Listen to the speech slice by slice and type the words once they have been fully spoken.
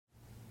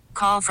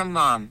Call from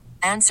mom.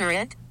 Answer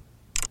it.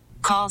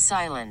 Call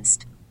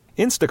silenced.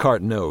 Instacart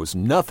knows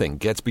nothing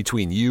gets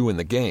between you and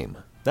the game.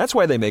 That's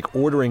why they make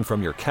ordering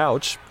from your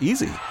couch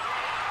easy.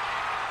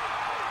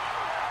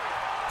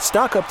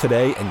 Stock up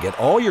today and get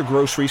all your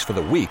groceries for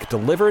the week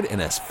delivered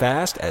in as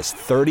fast as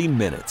 30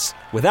 minutes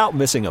without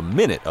missing a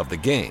minute of the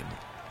game.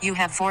 You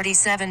have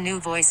 47 new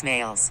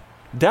voicemails.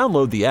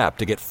 Download the app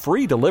to get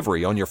free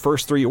delivery on your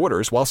first 3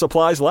 orders while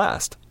supplies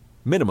last.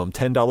 Minimum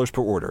 $10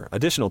 per order.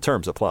 Additional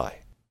terms apply.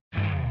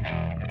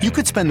 You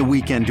could spend the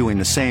weekend doing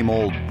the same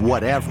old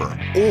whatever,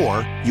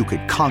 or you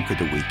could conquer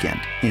the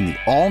weekend in the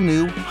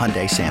all-new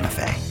Hyundai Santa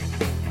Fe.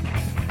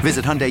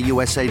 Visit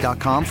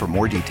HyundaiUSA.com for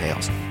more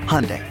details.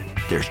 Hyundai,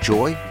 there's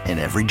joy in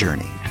every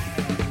journey.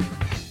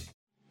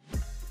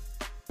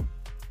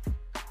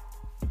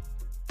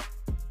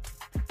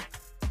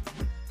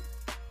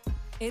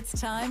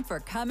 It's time for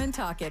Come and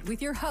Talk It with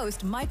your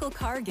host, Michael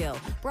Cargill,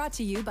 brought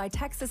to you by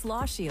Texas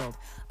Law Shield.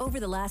 Over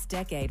the last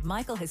decade,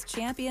 Michael has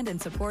championed and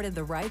supported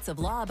the rights of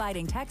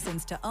law-abiding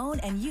Texans to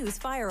own and use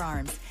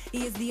firearms.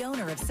 He is the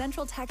owner of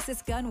Central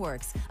Texas Gun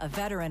Works, a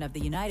veteran of the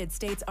United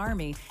States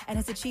Army, and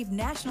has achieved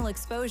national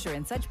exposure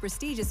in such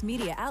prestigious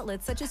media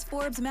outlets such as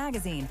Forbes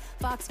Magazine,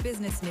 Fox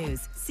Business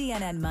News,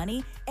 CNN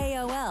Money,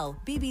 AOL,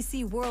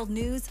 BBC World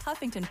News,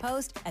 Huffington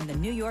Post, and the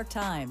New York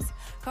Times.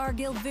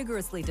 Cargill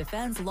vigorously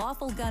defends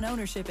lawful gun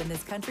ownership in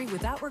this country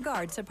without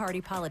regard to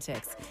party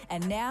politics.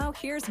 And now,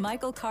 here's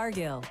Michael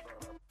Cargill.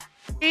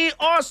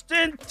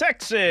 Austin,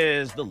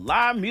 Texas, the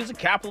live music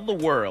capital of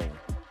the world.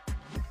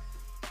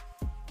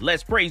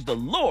 Let's praise the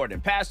Lord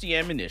and pass the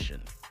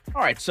ammunition.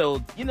 All right,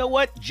 so you know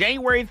what?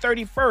 January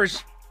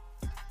 31st,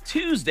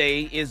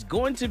 Tuesday, is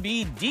going to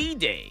be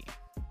D-Day.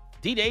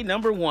 D-Day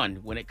number 1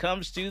 when it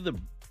comes to the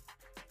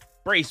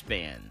brace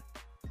band.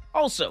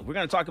 Also, we're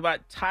going to talk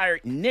about Tyre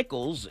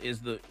Nichols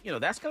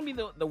that's going to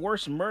be the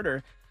worst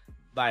murder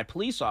by a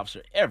police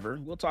officer ever.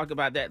 We'll talk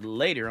about that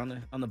later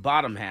on the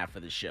bottom half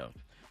of the show.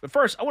 But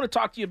first, I want to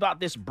talk to you about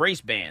this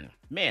brace ban.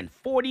 Man,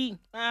 40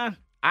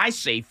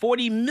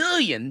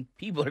 million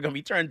people are going to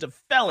be turned to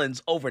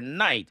felons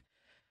overnight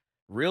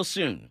real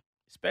soon,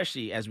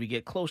 especially as we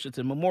get closer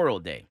to Memorial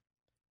Day.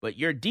 But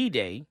your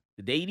D-Day,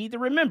 the day you need to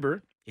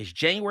remember, is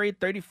January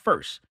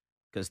 31st,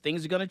 because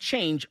things are going to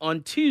change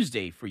on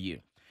Tuesday for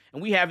you.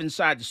 And we have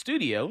inside the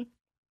studio,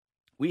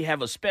 we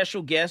have a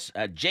special guest,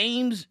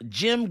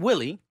 Jim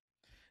Willie.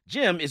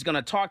 Jim is going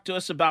to talk to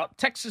us about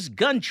Texas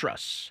Gun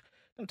Trust.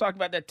 I'm going to talk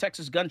about that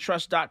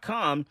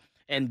TexasGunTrust.com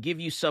and give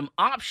you some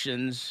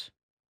options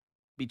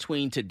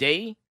between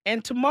today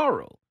and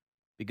tomorrow.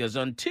 Because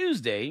on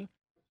Tuesday,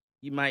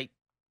 you might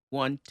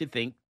want to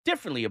think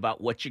differently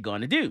about what you're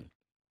going to do.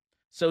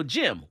 So,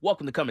 Jim,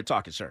 welcome to Come and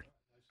Talk It, sir. Nice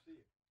to see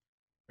you.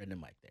 Right in the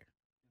mic there.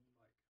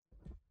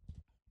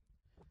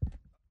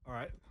 All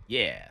right.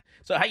 Yeah.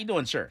 So how you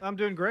doing, sir? I'm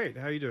doing great.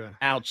 How you doing?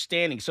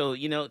 Outstanding. So,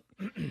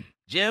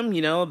 Jim,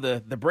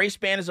 the brace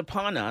ban is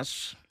upon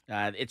us.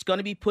 It's going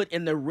to be put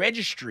in the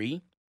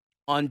registry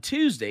on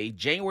Tuesday,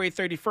 January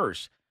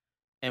 31st.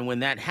 And when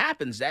that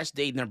happens, that's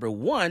day number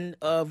 1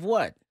 of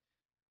what?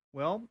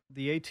 Well,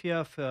 the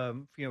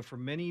ATF, for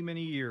many,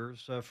 many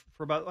years,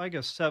 for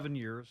about, 7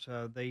 years,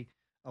 they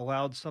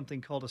allowed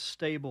something called a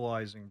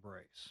stabilizing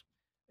brace.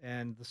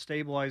 And the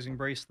stabilizing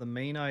brace, the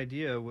main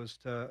idea was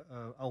to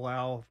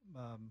allow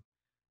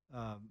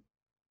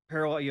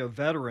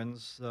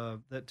veterans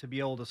that to be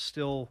able to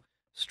still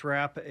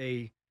strap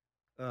a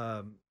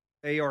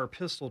AR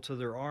pistol to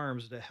their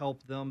arms to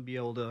help them be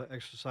able to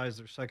exercise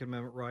their Second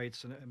Amendment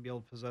rights and be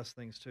able to possess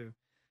things too.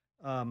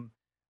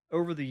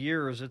 Over the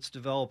years, it's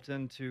developed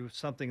into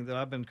something that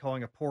I've been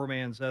calling a poor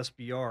man's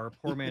SBR,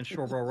 poor man's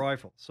short barrel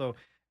rifle. So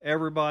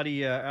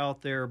everybody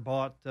out there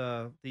bought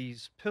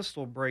these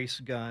pistol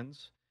brace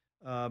guns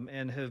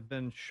and have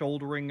been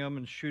shouldering them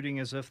and shooting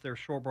as if they're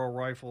short barrel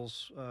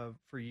rifles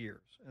for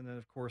years. And then,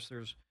 of course,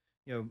 there's,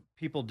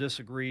 people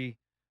disagree.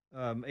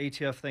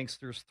 ATF thinks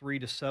there's 3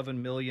 to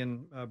 7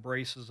 million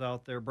braces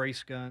out there,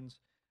 brace guns.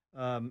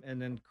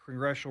 And then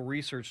Congressional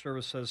Research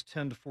Service says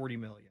 10 to 40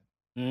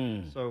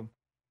 million. So,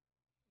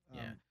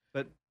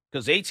 but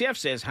because ATF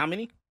says how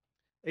many?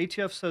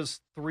 ATF says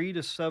 3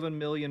 to 7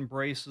 million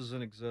braces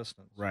in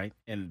existence. Right.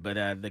 But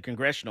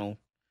the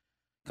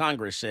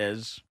Congress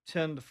says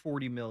 10 to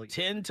 40 million.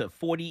 10 to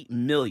 40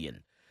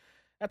 million.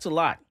 That's a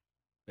lot.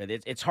 But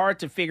it's hard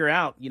to figure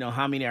out,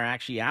 how many are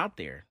actually out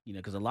there,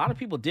 because a lot of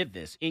people did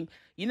this. And,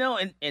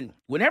 and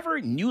whenever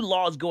new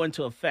laws go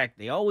into effect,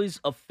 they always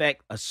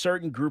affect a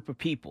certain group of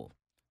people.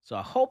 So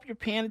I hope you're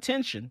paying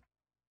attention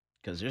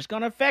because it's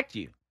going to affect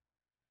you.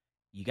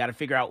 You got to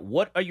figure out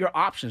what are your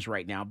options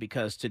right now,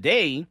 because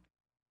today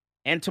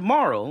and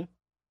tomorrow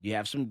you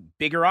have some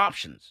bigger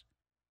options.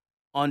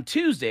 On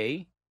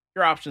Tuesday,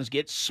 your options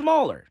get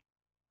smaller.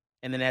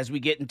 And then as we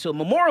get into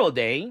Memorial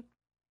Day,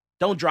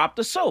 don't drop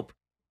the soap.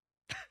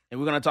 And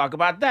we're going to talk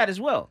about that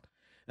as well.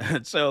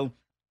 So, all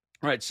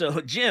right.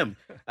 So, Jim,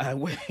 I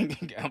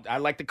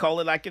like to call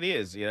it like it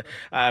is.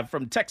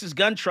 From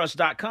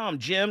TexasGunTrust.com,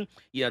 Jim,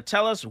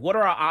 tell us what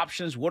are our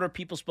options? What are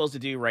people supposed to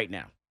do right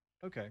now?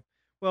 Okay.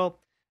 Well,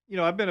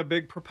 I've been a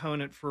big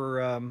proponent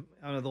for I don't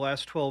know, the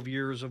last 12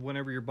 years of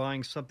whenever you're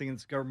buying something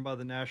that's governed by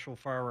the National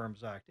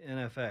Firearms Act,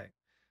 NFA,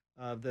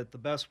 that the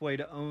best way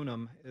to own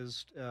them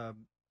is to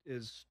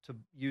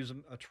use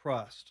a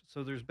trust.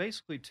 So there's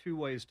basically two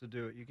ways to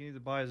do it. You can either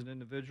buy as an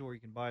individual or you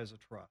can buy as a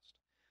trust.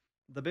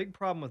 The big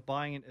problem with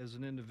buying it as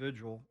an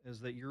individual is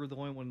that you're the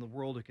only one in the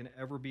world who can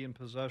ever be in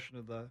possession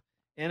of the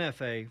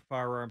NFA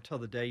firearm till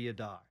the day you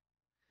die.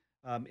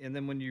 And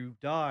then when you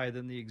die,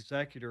 then the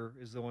executor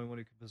is the only one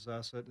who can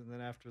possess it. And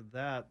then after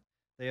that,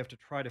 they have to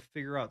try to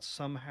figure out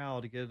somehow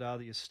to get it out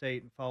of the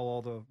estate and follow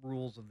all the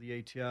rules of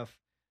the ATF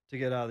to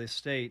get out of the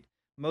estate.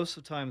 Most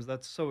of the times,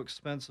 that's so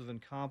expensive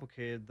and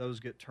complicated, those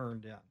get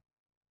turned in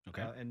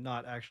Okay. and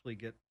not actually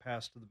get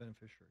passed to the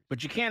beneficiaries.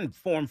 But you can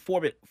form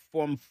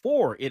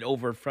it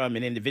over from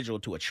an individual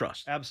to a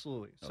trust.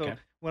 Absolutely. So Okay.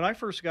 when I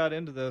first got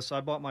into this,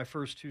 I bought my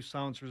first two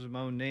silencers in my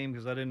own name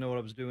because I didn't know what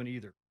I was doing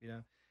either.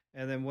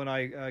 And then when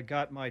I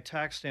got my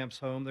tax stamps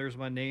home, there's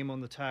my name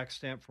on the tax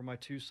stamp for my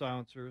two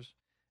silencers,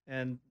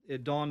 and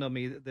it dawned on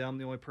me that I'm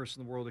the only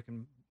person in the world that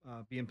can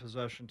be in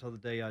possession until the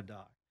day I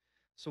die.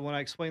 So when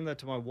I explained that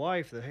to my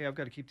wife, that hey, I've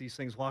got to keep these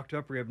things locked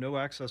up, or you have no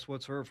access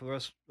whatsoever for the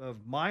rest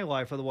of my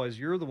life, otherwise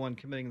you're the one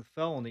committing the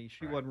felony.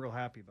 She Right. wasn't real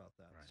happy about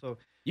that. Right. So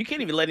You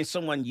can't even let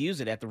someone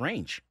use it at the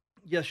range.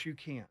 yes, you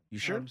can. You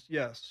sure?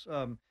 Yes.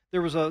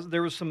 There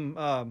was some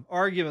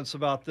arguments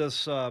about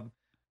this the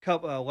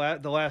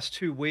last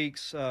 2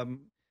 weeks,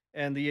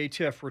 and the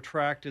ATF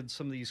retracted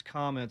some of these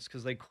comments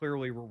because they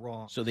clearly were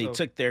wrong. So they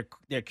took their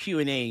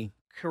Q&A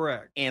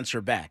correct.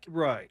 answer back.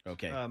 Right.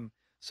 Okay.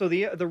 So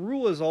the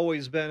rule has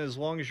always been as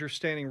long as you're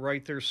standing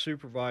right there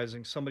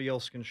supervising, somebody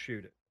else can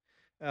shoot it.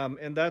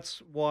 And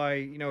that's why,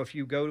 if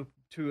you go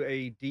to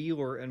a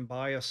dealer and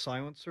buy a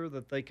silencer,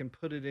 that they can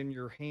put it in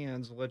your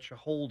hands and let you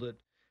hold it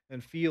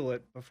and feel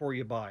it before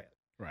you buy it.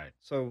 Right.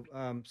 So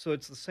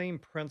it's the same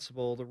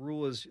principle. The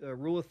rule is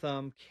rule of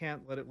thumb,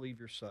 can't let it leave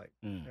your sight.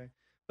 Mm. Okay.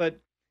 But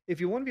if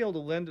you want to be able to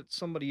lend it to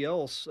somebody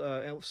else,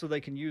 so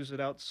they can use it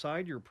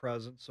outside your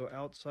presence, so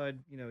outside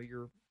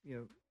your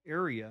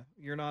area,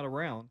 you're not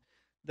around,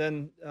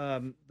 then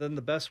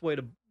the best way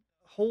to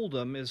hold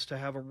them is to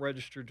have them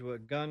registered to a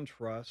gun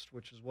trust,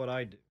 which is what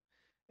I do.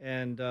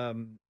 And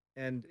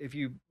if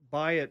you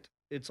buy it,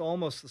 it's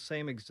almost the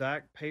same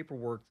exact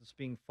paperwork that's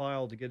being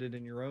filed to get it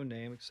in your own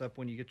name, except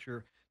when you get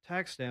your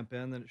tax stamp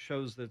in, then it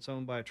shows that it's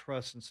owned by a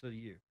trust instead of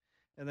you.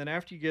 And then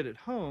after you get it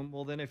home,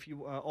 well, then if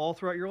you all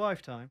throughout your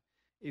lifetime,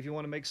 if you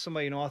want to make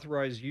somebody an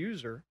authorized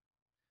user,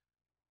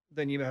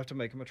 then you have to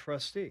make them a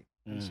trustee.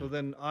 And so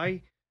then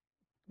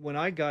when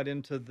I got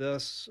into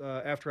this,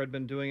 after I'd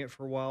been doing it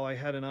for a while, I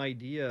had an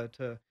idea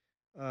to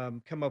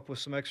come up with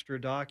some extra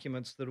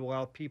documents that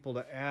allow people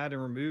to add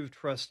and remove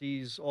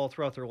trustees all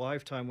throughout their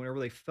lifetime whenever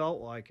they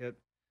felt like it,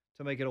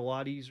 to make it a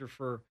lot easier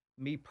for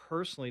me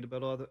personally to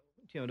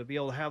be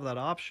able to have that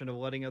option of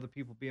letting other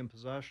people be in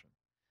possession.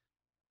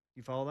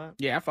 You follow that?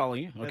 Yeah, I follow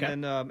you. Okay.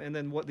 And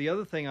then what the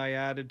other thing I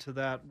added to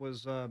that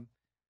was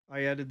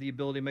I added the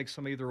ability to make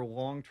somebody either a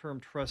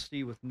long-term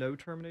trustee with no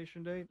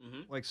termination date,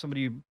 like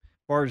somebody who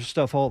borrows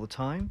stuff all the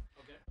time,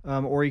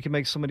 or you can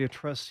make somebody a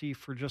trustee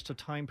for just a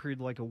time period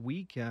like a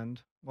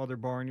weekend while they're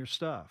borrowing your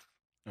stuff.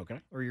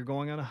 Okay. Or you're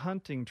going on a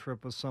hunting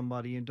trip with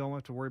somebody and don't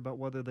have to worry about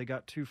whether they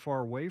got too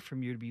far away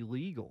from you to be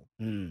legal.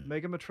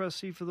 Make them a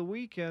trustee for the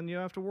weekend. You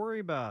don't have to worry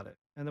about it.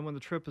 And then when the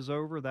trip is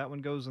over, that one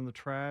goes in the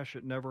trash.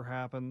 It never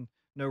happened.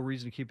 No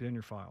reason to keep it in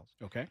your files.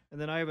 Okay. And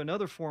then I have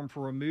another form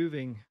for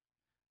removing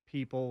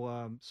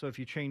people. So if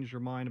you change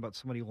your mind about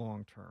somebody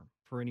long term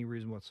for any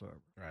reason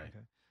whatsoever. Right.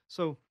 Okay.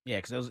 So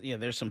Yeah, because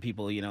there's some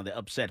people that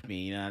upset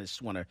me. I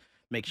just want to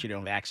make sure they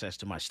don't have access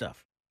to my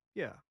stuff.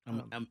 yeah,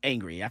 I'm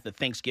angry. After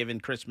Thanksgiving,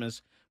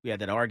 Christmas, we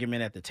had that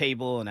argument at the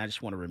table, and I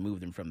just want to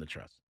remove them from the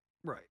trust.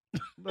 right.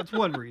 That's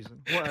one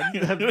reason. Well,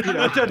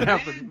 it doesn't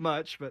happen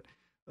much, but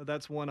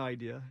that's one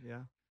idea.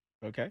 Yeah.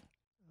 Okay.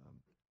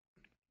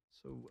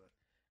 So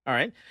All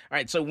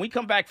right. So when we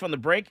come back from the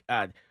break,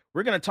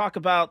 we're going to talk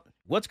about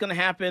what's going to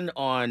happen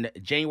on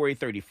January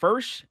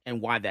 31st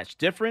and why that's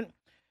different,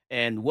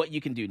 and what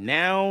you can do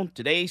now,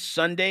 today,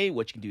 Sunday,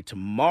 what you can do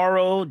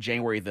tomorrow,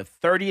 January the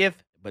 30th.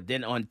 But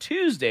then on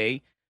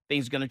Tuesday,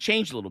 things are going to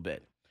change a little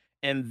bit.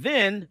 And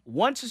then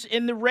once it's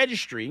in the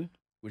registry,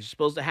 which is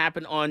supposed to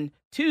happen on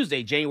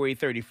Tuesday, January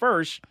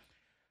 31st,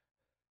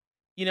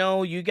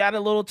 you got a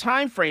little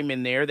time frame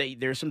in there that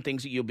there's some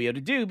things that you'll be able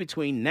to do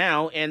between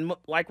now and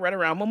like right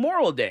around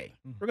Memorial Day.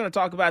 We're going to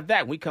talk about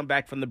that when we come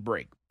back from the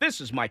break.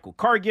 This is Michael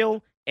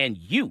Cargill, and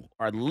you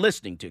are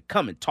listening to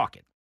Come and Talk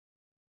It.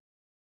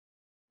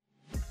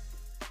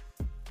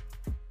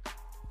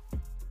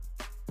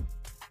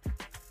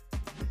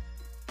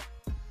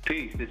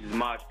 Peace, this is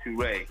Maj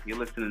Toure. You're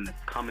listening to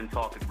Come and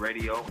Talk It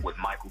Radio with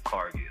Michael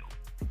Cargill.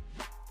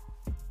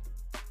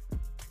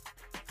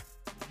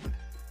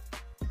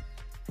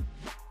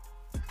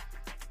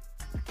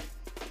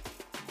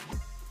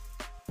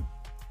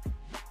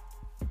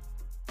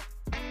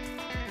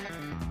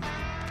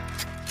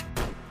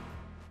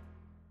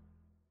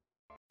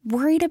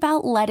 Worried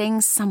about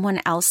letting someone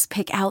else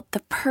pick out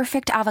the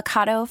perfect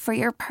avocado for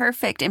your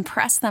perfect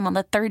impress them on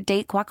the third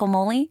date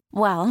guacamole?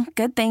 Well,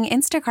 good thing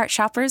Instacart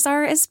shoppers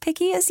are as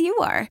picky as you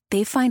are.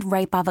 They find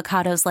ripe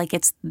avocados like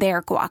it's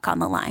their guac on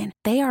the line.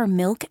 They are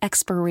milk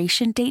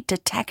expiration date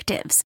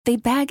detectives. They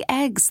bag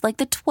eggs like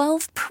the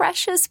 12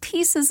 precious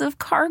pieces of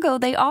cargo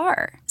they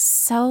are.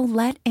 So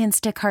let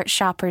Instacart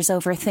shoppers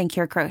overthink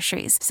your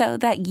groceries so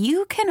that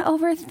you can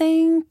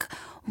overthink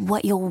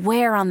what you'll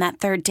wear on that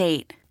third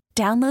date.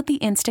 Download the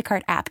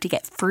Instacart app to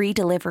get free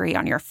delivery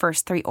on your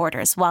first 3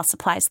 orders while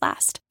supplies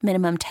last.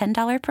 Minimum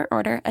 $10 per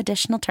order.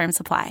 Additional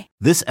terms apply.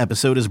 This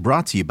episode is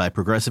brought to you by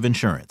Progressive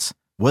Insurance.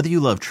 Whether you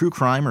love true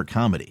crime or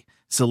comedy,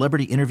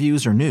 celebrity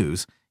interviews or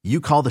news, you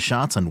call the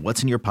shots on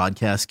what's in your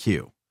podcast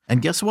queue.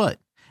 And guess what?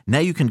 Now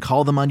you can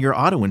call them on your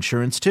auto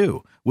insurance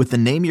too with the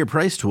Name Your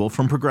Price tool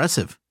from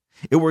Progressive.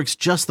 It works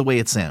just the way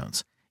it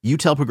sounds. You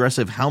tell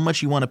Progressive how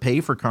much you want to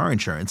pay for car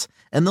insurance,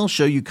 and they'll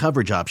show you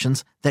coverage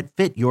options that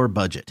fit your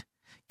budget.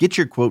 Get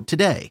your quote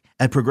today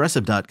at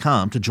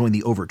Progressive.com to join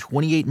the over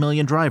 28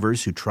 million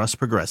drivers who trust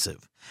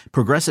Progressive.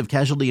 Progressive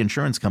Casualty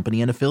Insurance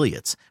Company and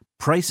Affiliates.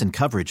 Price and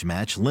coverage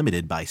match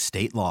limited by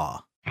state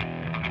law.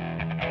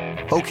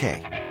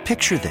 Okay,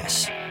 picture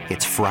this.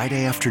 It's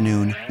Friday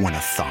afternoon when a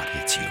thought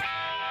hits you.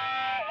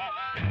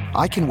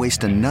 I can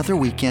waste another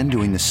weekend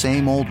doing the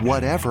same old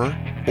whatever,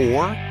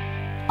 or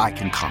I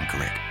can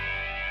conquer it.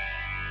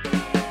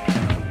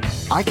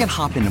 I can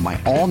hop into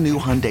my all-new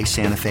Hyundai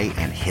Santa Fe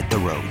and hit the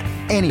road.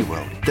 Any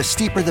road. The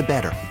steeper, the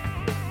better.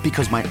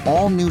 Because my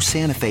all-new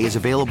Santa Fe is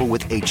available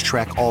with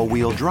H-Track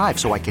all-wheel drive,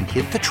 so I can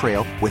hit the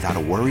trail without a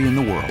worry in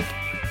the world.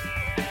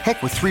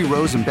 Heck, with 3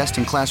 rows and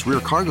best-in-class rear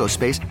cargo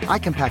space, I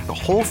can pack the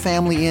whole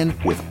family in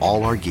with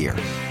all our gear.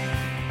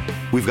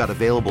 We've got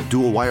available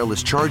dual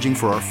wireless charging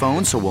for our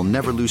phones, so we'll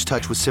never lose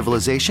touch with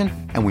civilization,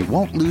 and we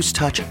won't lose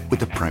touch with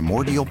the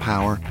primordial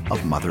power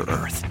of Mother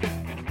Earth.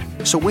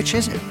 So which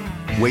is it?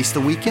 Waste the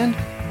weekend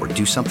or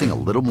do something a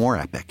little more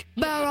epic?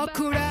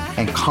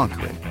 And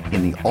conquer it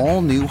in the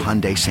all-new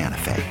Hyundai Santa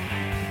Fe.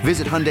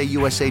 Visit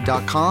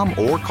HyundaiUSA.com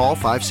or call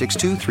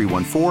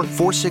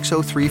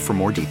 562-314-4603 for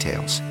more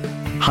details.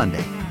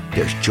 Hyundai,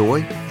 there's joy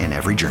in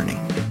every journey.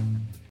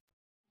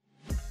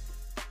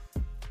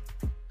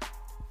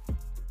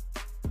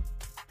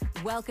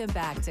 Welcome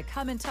back to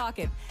Come and Talk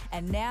It.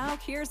 And now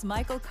here's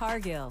Michael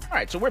Cargill. All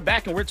right, so we're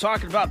back and we're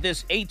talking about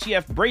this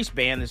ATF brace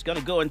ban that's going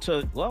to go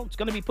into, well, it's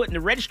going to be put in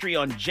the registry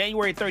on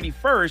January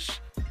 31st,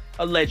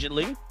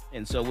 allegedly.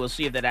 And so we'll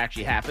see if that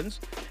actually happens.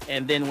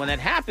 And then when that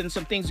happens,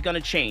 some things are going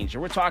to change.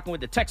 And we're talking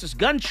with the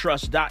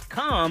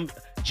TexasGunTrust.com,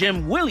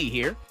 Jim Willie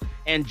here.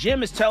 And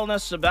Jim is telling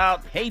us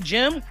about, hey,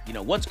 Jim,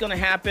 what's going to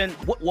happen?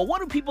 What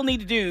do people need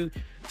to do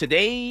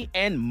today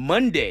and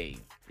Monday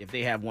if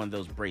they have one of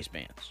those brace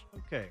bans?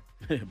 Okay.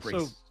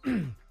 Brace.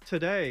 So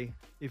today,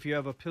 if you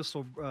have a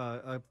pistol,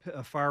 a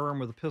firearm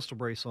with a pistol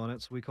brace on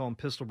it, so we call them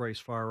pistol brace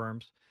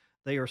firearms,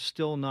 they are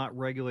still not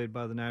regulated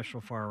by the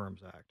National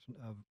Firearms Act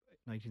of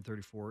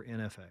 1934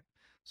 in effect.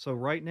 So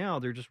right now,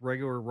 they're just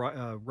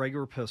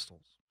regular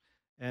pistols.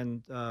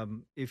 And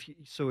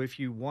if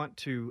you want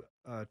to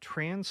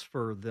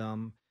transfer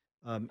them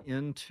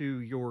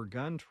into your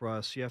gun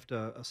trust, you have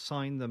to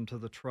assign them to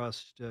the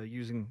trust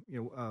using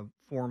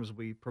forms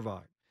we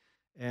provide.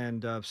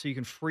 And so you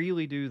can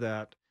freely do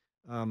that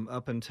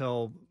up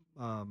until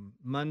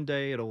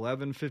Monday at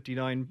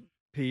 11:59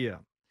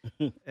 p.m.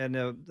 And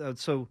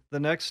so the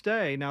next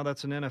day, now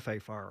that's an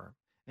NFA firearm.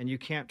 And you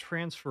can't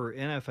transfer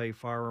NFA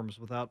firearms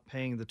without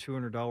paying the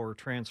 $200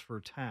 transfer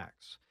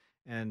tax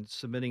and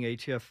submitting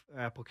ATF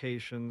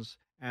applications,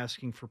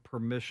 asking for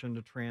permission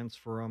to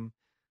transfer them.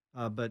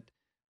 But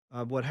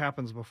what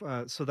happens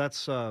before? So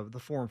that's the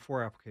Form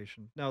 4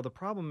 application. Now, the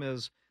problem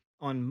is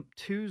on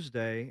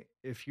Tuesday,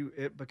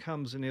 it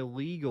becomes an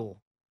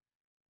illegal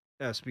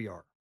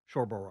SBR,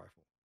 short barrel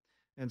rifle.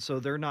 And so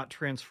they're not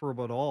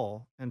transferable at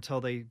all until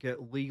they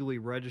get legally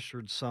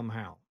registered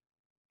somehow.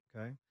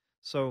 Okay.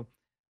 So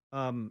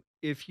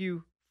if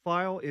you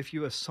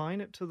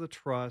assign it to the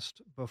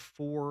trust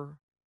before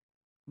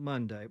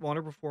Monday, on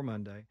or before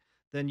Monday,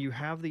 then you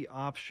have the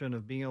option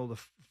of being able to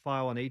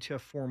file an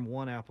ATF Form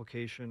 1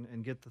 application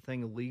and get the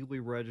thing legally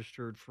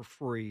registered for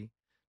free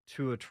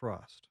to a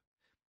trust.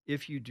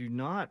 If you do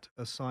not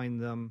assign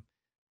them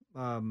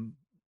on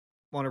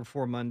or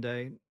before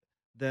Monday,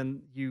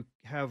 then you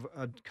have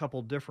a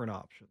couple different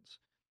options.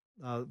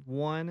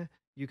 One,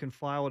 you can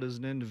file it as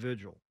an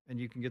individual, and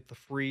you can get the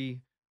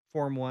free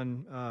Form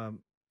 1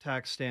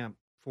 tax stamp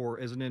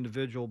as an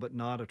individual, but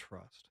not a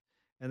trust.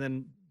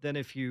 And then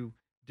if you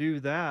do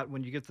that,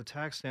 when you get the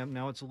tax stamp,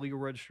 now it's a legal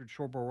registered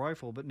short barrel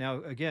rifle. But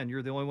now, again,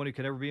 you're the only one who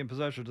could ever be in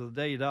possession to the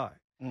day you die.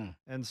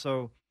 And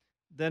so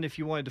then if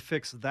you wanted to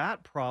fix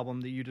that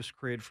problem that you just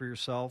created for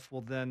yourself,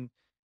 well, then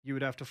you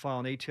would have to file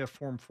an ATF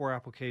Form 4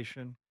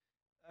 application,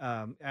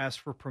 ask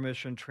for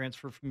permission,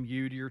 transfer from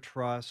you to your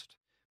trust,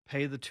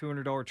 pay the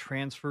 $200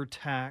 transfer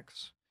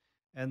tax,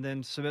 and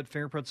then submit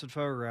fingerprints and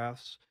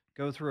photographs,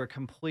 go through a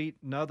complete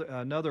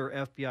another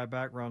FBI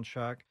background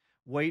check,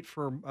 wait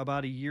for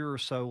about a year or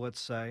so, let's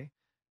say,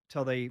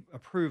 till they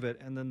approve it,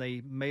 and then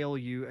they mail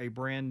you a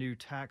brand new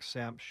tax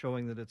stamp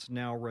showing that it's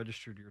now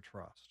registered to your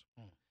trust.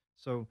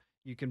 So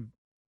you can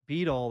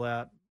beat all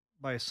that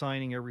by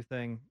assigning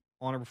everything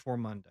on or before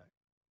Monday.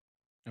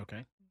 Okay.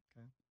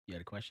 Okay. You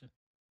had a question?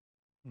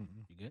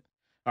 Mm-mm. You good?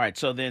 All right.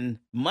 So then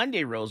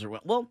Monday rolls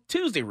around. Well,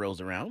 Tuesday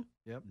rolls around.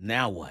 Yep.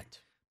 Now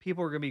what?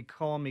 People are going to be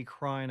calling me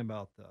crying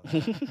about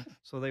this.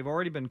 So they've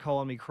already been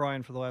calling me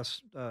crying for the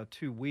last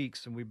 2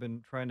 weeks, and we've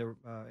been trying to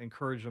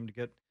encourage them to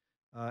get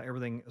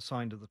everything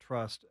assigned to the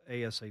trust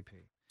ASAP.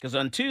 Because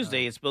on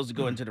Tuesday, it's supposed to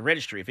go into the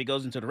registry. If it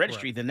goes into the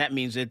registry, Correct. then that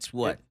means it's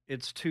what?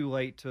 It's too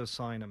late to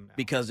assign them now.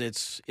 Because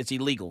it's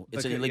illegal.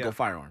 It's an illegal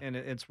firearm. And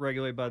it's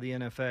regulated by the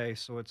NFA,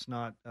 so it's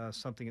not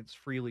something that's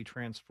freely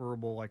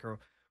transferable like a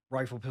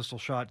rifle, pistol,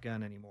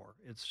 shotgun anymore.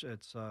 It's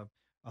a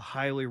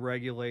highly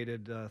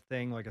regulated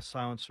thing like a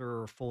silencer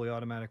or a fully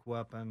automatic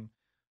weapon,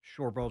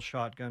 short-barreled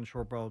shotgun,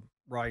 short-barreled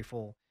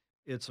rifle.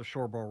 It's a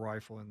short-barrel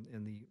rifle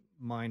in the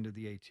mind of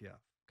the ATF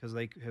because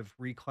they have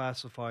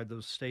reclassified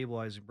those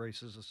stabilizing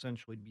braces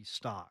essentially to be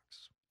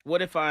stocks.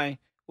 What if I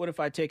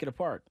take it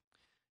apart?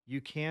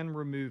 You can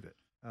remove it.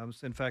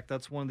 In fact,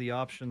 that's one of the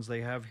options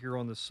they have here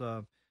on this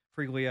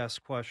frequently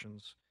asked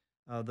questions.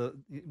 The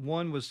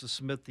one was to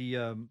submit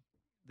the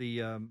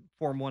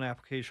Form 1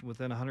 application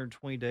within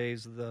 120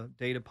 days of the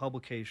date of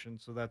publication.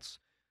 So that's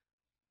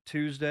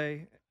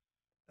Tuesday.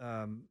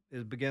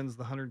 It begins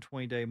the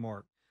 120-day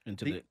mark.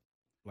 Into the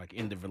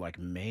end of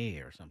May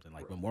or something,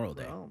 like Memorial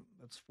Day. Well,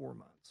 that's 4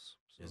 months.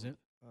 So, is it?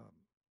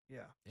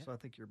 Yeah. So I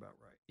think you're about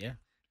right. Yeah.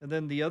 And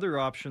then the other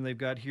option they've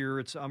got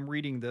here, I'm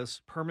reading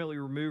this, permanently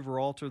remove or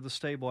alter the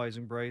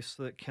stabilizing brace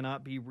so that it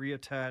cannot be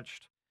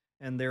reattached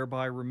and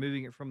thereby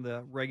removing it from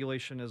the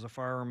regulation as a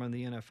firearm in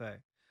the NFA.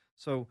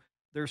 So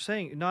they're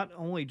saying not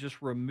only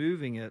just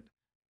removing it,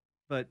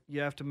 but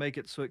you have to make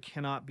it so it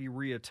cannot be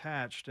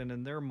reattached. And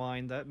in their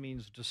mind, that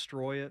means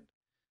destroy it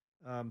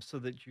so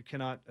that you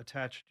cannot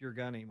attach it to your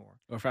gun anymore.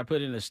 Or if I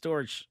put it in a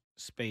storage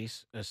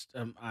space,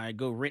 I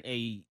go rent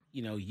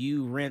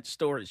rent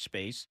storage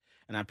space,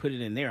 and I put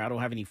it in there. I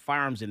don't have any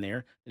firearms in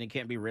there, then it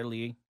can't be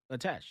readily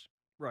attached.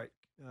 Right.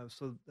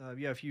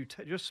 If you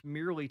just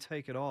merely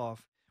take it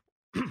off.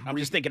 I'm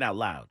just thinking out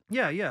loud.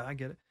 Yeah, I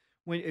get it.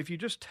 If you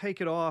just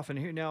take it off and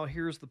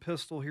here's the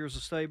pistol, here's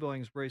the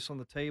stabilizing brace on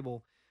the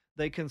table,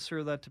 they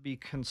consider that to be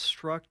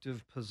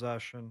constructive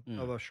possession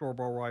of a short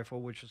barrel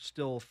rifle, which is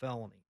still a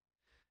felony.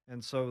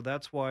 And so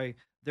that's why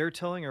they're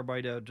telling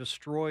everybody to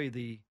destroy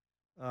the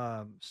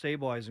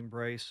stabilizing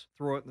brace,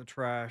 throw it in the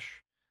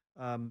trash,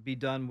 be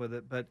done with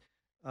it. But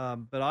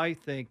I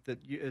think that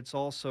it's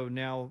also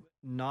now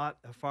not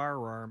a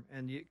firearm,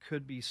 and it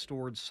could be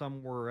stored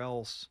somewhere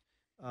else,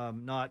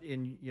 not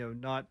in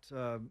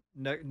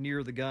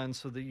near the gun,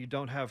 so that you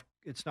don't have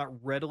it's not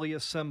readily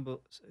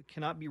assembled,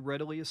 cannot be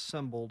readily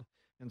assembled,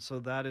 and so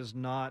that is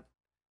not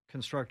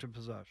constructive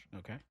possession.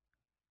 Okay.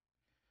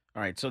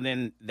 All right. So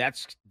then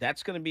that's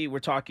going to be, we're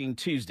talking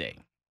Tuesday.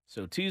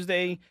 So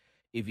Tuesday,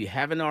 if you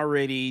haven't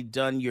already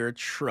done your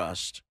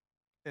trust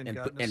and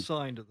gotten it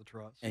signed to the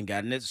trust. And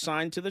gotten it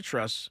signed to the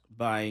trust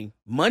by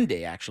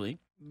Monday, actually.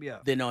 Yeah.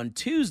 Then on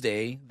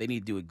Tuesday, they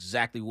need to do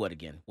exactly what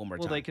again? One more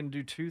time. Well, they can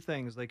do two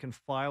things. They can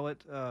file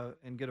it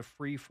and get a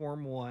free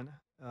Form 1,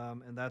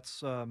 and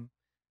that's... but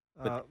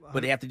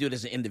they have to do it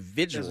as an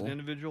individual. As an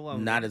individual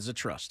owner. Not as a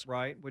trust.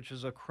 Right, which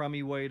is a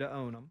crummy way to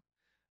own them.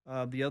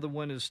 The other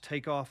one is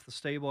take off the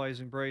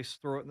stabilizing brace,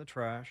 throw it in the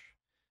trash.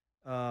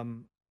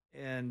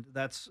 And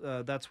that's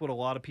what a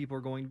lot of people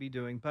are going to be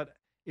doing. But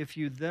if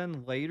you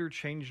then later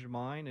change your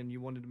mind and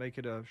you wanted to make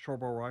it a short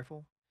barrel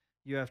rifle,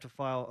 you have to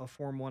file a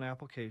Form 1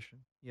 application.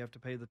 You have to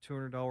pay the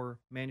 $200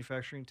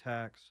 manufacturing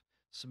tax,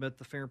 submit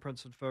the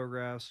fingerprints and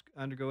photographs,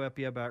 undergo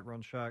FBI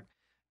background check,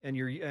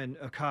 and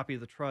a copy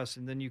of the trust,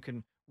 and then you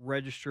can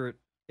register it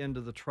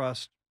into the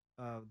trust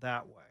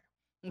that way.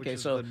 Okay,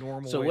 so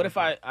what if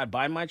I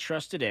buy my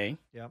trust today?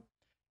 Yep.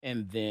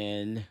 And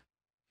then,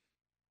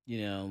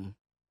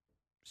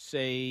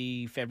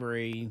 say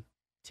February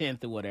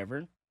 10th or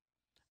whatever,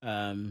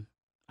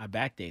 I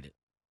backdate it.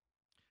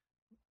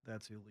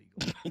 That's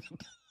illegal.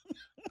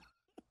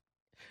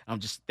 I'm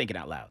just thinking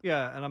out loud.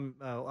 Yeah, and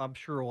I'm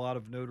sure a lot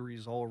of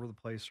notaries all over the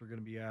place are going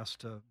to be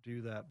asked to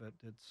do that, but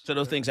so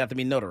those things have to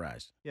be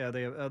notarized. Yeah,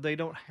 they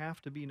don't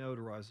have to be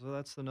notarized. So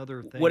that's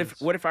another thing.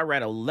 What if I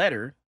write a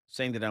letter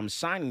saying that I'm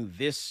signing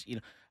this?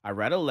 I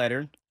write a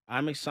letter.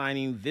 I'm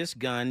assigning this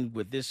gun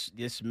with this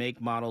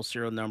make, model,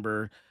 serial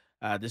number,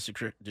 this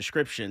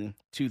description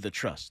to the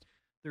trust.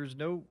 There's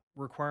no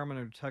requirement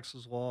under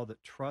Texas law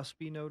that trusts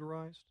be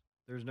notarized.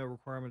 There's no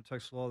requirement in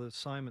Texas law that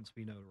assignments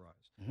be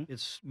notarized. Mm-hmm.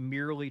 It's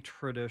merely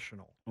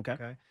traditional.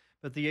 Okay.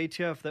 But the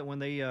ATF, that when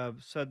they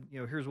said,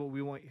 here's what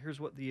we want, here's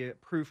what the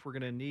proof we're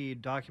going to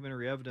need,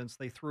 documentary evidence,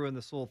 they threw in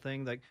this little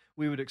thing that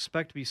we would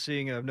expect to be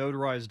seeing a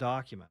notarized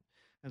document.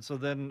 And so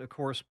then, of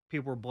course,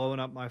 people were blowing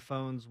up my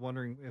phones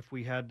wondering if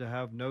we had to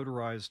have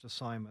notarized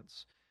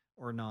assignments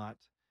or not.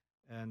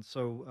 And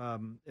so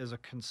as a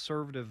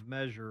conservative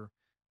measure,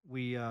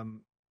 we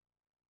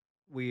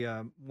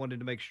wanted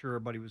to make sure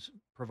everybody was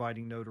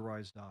providing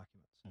notarized documents.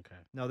 Okay.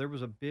 Now, there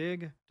was a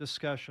big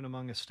discussion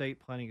among estate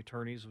planning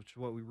attorneys, which is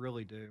what we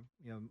really do.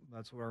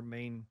 That's what our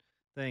main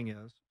thing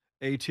is.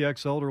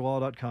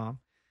 ATXelderlaw.com.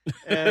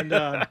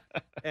 But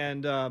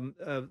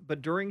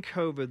during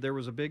COVID, there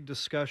was a big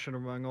discussion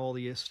among all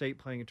the estate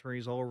planning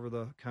attorneys all over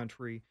the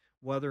country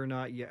whether or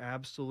not you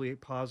absolutely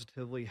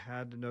positively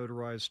had to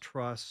notarize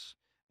trusts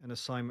and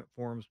assignment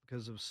forms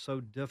because it was so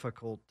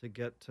difficult to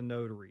get to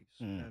notaries.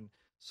 And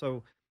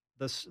so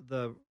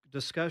the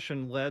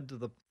discussion led to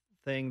the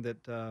thing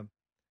that the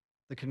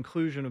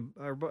conclusion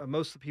of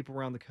most of the people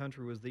around the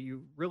country was that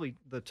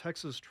the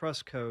Texas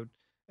Trust Code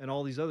and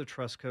all these other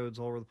trust codes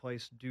all over the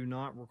place do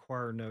not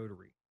require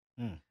notary.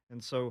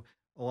 And so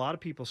a lot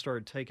of people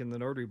started taking the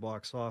notary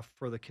blocks off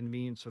for the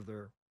convenience of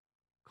their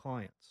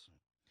clients.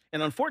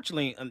 And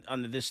unfortunately,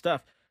 under this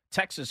stuff,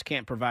 Texas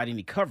can't provide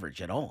any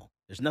coverage at all.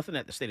 There's nothing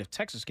that the state of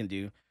Texas can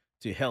do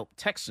to help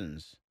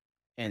Texans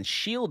and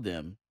shield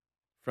them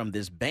from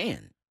this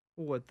ban.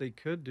 Well, what they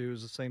could do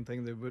is the same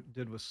thing they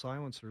did with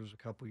silencers a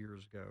couple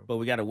years ago. But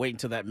we got to wait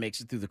until that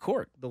makes it through the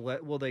court.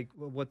 What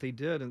they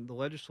did in the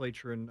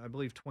legislature in, I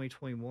believe,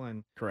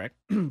 2021. Correct.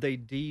 They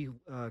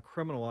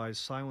decriminalized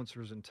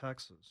silencers in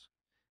Texas,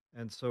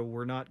 and so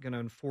we're not going to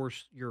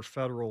enforce your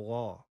federal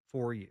law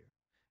for you,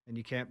 and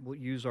you can't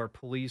use our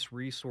police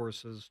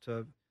resources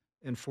to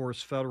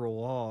enforce federal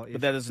law.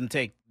 But that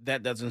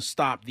doesn't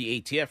stop the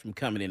ATF from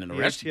coming in and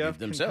arresting the ATF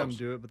themselves. Can come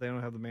do it, but they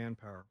don't have the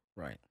manpower.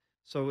 Right.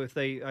 So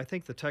I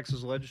think the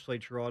Texas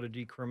legislature ought to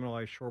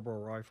decriminalize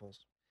shore-bore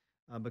rifles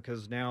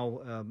because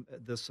now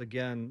this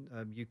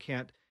again, you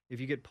can't.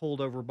 If you get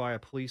pulled over by a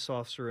police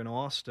officer in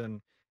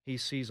Austin, he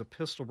sees a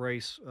pistol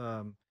brace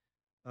gun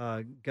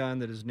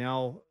that has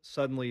now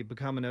suddenly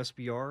become an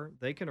SBR.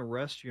 They can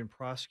arrest you and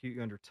prosecute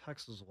you under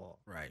Texas law.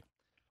 Right.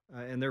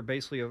 And they're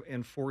basically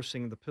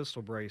enforcing the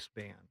pistol brace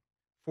ban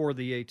for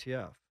the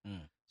ATF.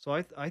 So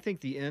I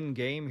think the end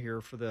game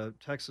here for the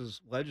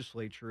Texas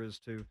legislature is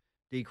to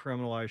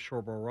decriminalize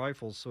shore-bore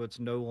rifles so it's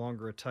no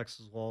longer a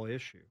Texas law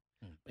issue.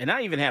 And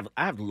I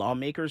have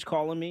lawmakers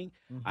calling me.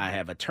 I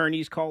have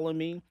attorneys calling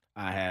me.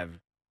 I have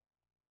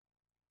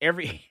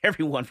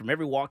everyone from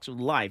every walks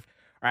of life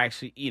are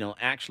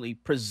actually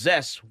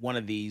possess one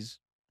of these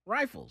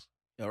rifles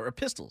or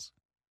pistols.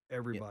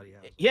 Everybody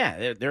has.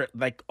 Yeah, they're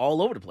like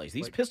all over the place.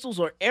 These pistols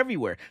are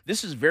everywhere.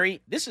 This is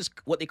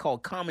what they call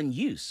common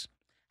use.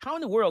 How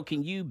in the world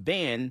can you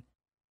ban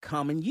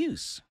common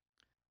use?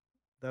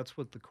 That's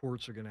what the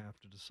courts are going to have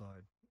to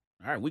decide.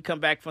 All right, we come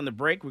back from the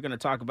break. We're going to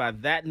talk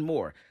about that and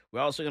more. We're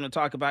also going to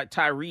talk about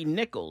Tyre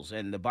Nichols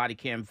and the body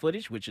cam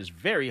footage, which is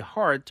very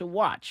hard to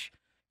watch.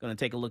 Going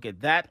to take a look at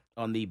that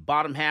on the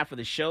bottom half of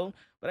the show.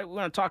 But we're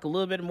going to talk a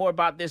little bit more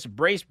about this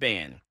brace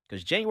ban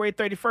because January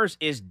 31st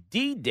is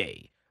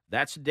D-Day.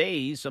 That's the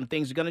day some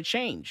things are going to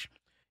change.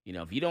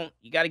 If you don't,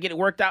 you got to get it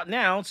worked out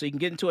now so you can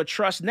get into a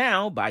trust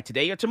now by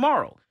today or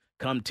tomorrow.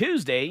 Come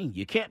Tuesday,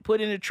 you can't put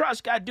in a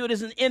trust. Got to do it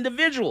as an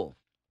individual.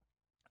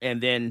 And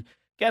then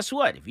guess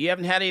what? If you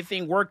haven't had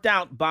anything worked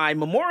out by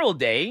Memorial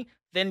Day,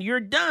 then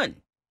you're done.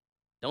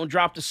 Don't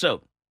drop the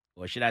soap.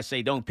 Or should I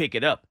say, don't pick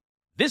it up.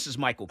 This is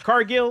Michael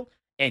Cargill,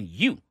 and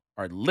you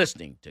are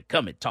listening to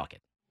Come and Talk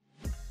It.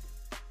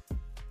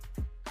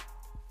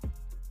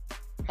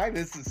 Hi,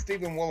 this is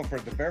Stephen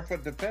Williford, the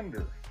Barefoot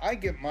Defender. I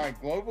get my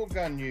global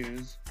gun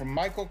news from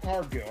Michael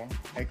Cargill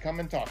at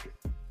Come and Talk It.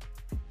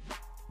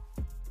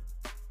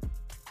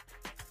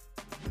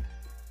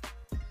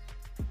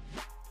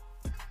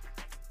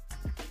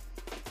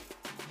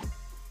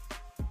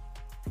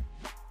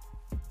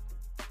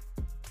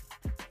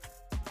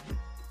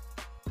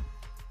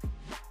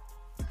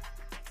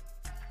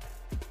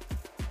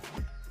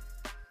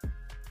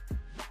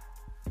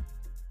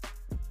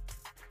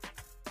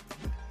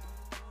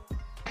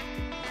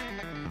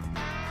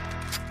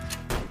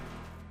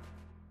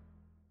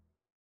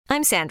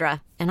 I'm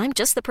Sandra, and I'm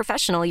just the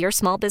professional your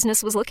small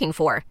business was looking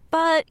for.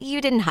 But you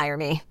didn't hire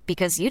me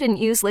because you didn't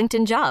use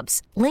LinkedIn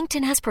Jobs.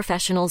 LinkedIn has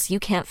professionals you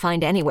can't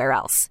find anywhere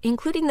else,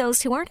 including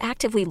those who aren't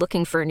actively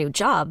looking for a new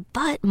job,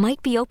 but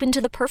might be open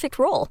to the perfect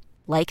role,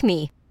 like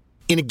me.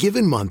 In a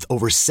given month,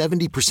 over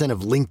 70%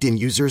 of LinkedIn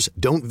users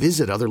don't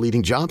visit other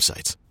leading job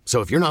sites. So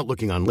if you're not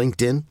looking on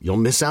LinkedIn, you'll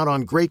miss out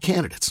on great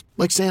candidates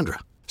like Sandra.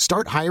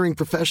 Start hiring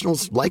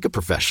professionals like a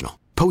professional.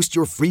 Post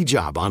your free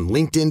job on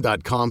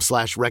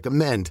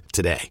linkedin.com/recommend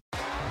today.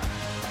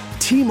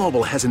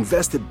 T-Mobile has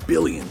invested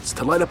billions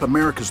to light up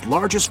America's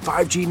largest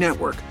 5G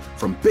network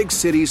from big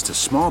cities to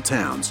small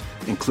towns,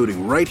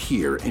 including right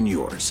here in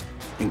yours.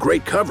 And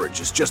great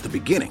coverage is just the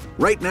beginning.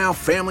 Right now,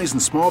 families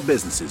and small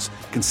businesses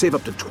can save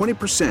up to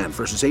 20%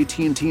 versus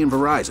AT&T and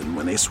Verizon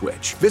when they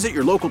switch. Visit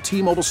your local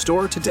T-Mobile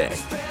store today.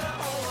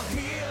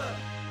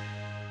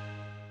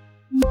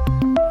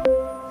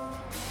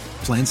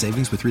 Plan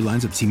savings with 3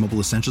 lines of T-Mobile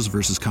Essentials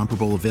versus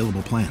comparable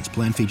available plans.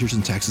 Plan features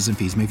and taxes and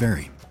fees may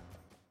vary.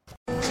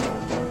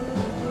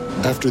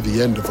 After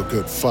the end of a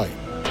good fight,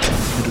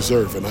 you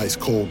deserve an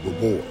ice-cold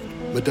reward.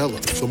 Modelo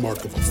is the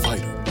mark of a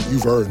fighter.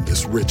 You've earned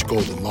this rich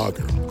golden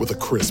lager with a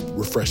crisp,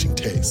 refreshing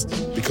taste.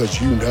 Because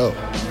you know,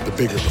 the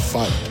bigger the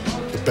fight,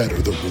 the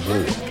better the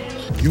reward.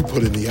 You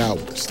put in the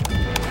hours,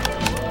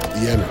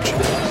 the energy,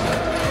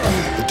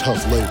 the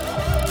tough labor.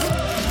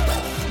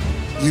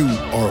 You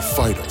are a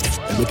fighter,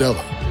 and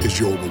Modelo is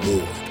your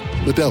reward.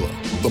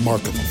 Modelo, the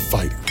mark of a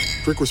fighter.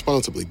 Drink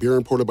responsibly. Beer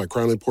imported by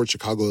Crown Imports,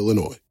 Chicago,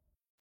 Illinois.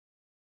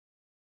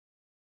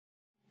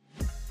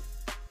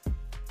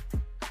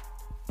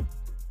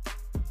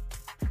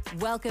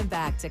 Welcome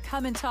back to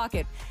Come and Talk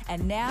It.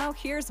 And now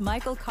here's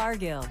Michael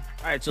Cargill.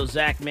 All right, so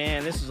Zach,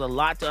 man, this is a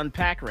lot to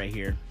unpack right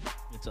here.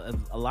 It's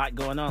a lot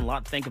going on, a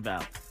lot to think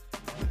about.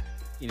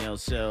 You know,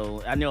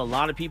 so I know a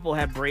lot of people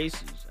have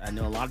braces. I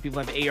know a lot of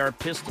people have AR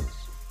pistols.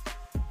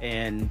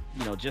 And,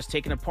 you know, just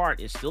taken apart,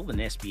 it's still an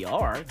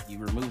SBR. You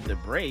remove the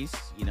brace.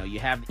 You know, you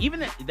have even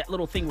that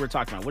little thing we're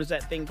talking about. What is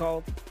that thing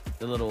called?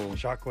 The little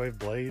shockwave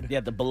blade. Yeah,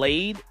 the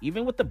blade.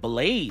 Even with the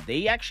blade,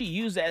 they actually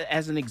use that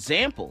as an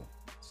example.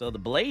 So the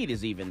blade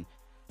is even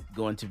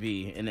going to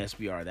be an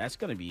SBR. That's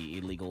going to be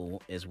illegal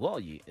as well.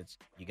 You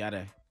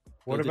gotta.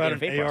 What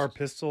about an AR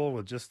pistol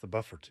with just the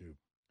buffer tube?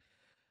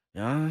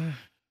 What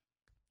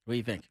do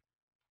you think?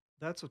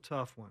 That's a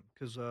tough one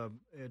because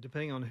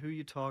depending on who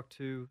you talk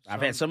to,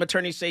 I've had some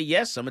attorneys say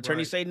yes, some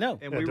attorneys say no.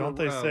 And don't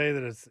they say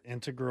that it's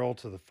integral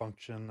to the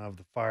function of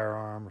the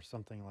firearm or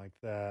something like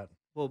that?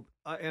 Well,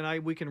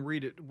 we can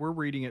read it. We're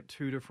reading it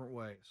two different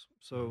ways.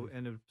 So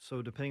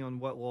so depending on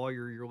what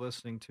lawyer you're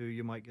listening to,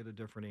 you might get a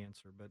different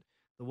answer. But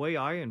the way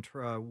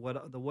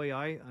the way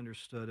I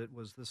understood it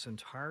was this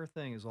entire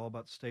thing is all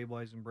about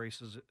stabilizing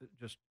braces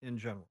just in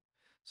general.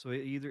 So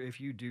either if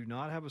you do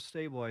not have a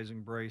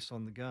stabilizing brace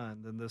on the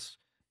gun, then this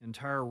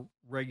entire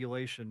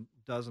regulation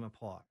doesn't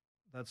apply.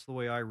 That's the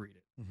way I read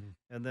it.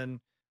 Mm-hmm. And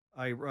then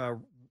I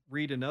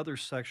read another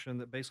section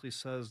that basically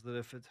says that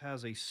if it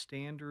has a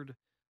standard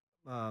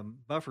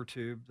buffer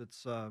tube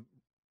that's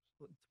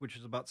which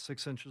is about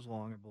 6 inches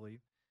long, I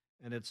believe,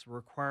 and it's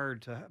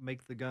required to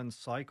make the gun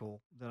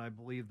cycle, then I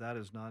believe that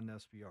is not an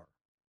SBR.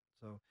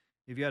 So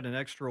if you had an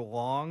extra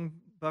long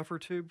buffer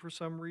tube for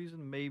some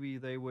reason, maybe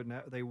they would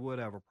have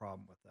a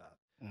problem with that.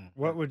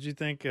 What would you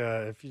think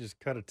if you just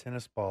cut a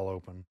tennis ball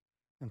open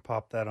and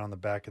pop that on the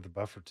back of the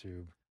buffer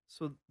tube?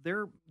 So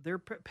they're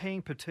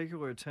paying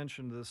particular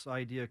attention to this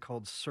idea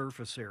called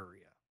surface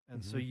area,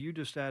 and so you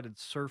just added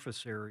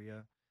surface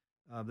area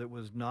that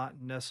was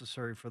not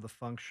necessary for the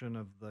function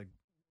of the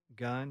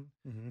gun.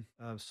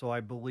 So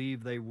I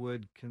believe they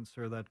would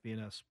consider that to be an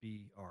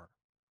SBR.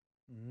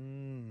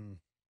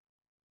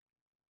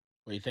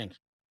 What do you think?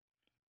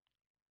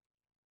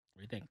 What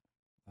do you think?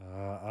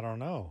 I don't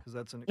know. Because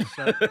that's an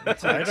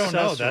I don't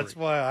know. That's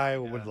accessory. why I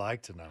would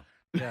like to know.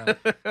 Yeah.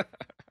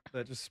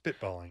 But just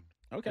spitballing.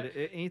 Okay. But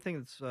anything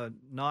that's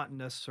not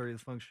necessary to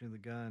the function of the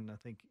gun, I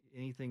think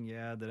anything you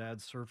add that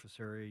adds surface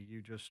area,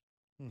 you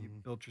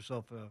built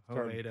yourself a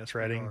homemade SBR.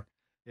 Treading.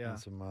 Yeah. And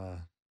some.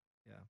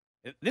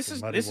 This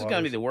is going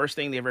to be the worst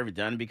thing they've ever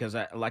done because,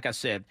 like I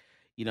said,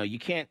 you know, you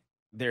can't.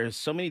 There's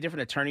so many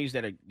different attorneys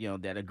that are,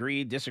 that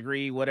agree,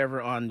 disagree, whatever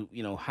on,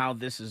 how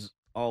this is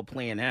all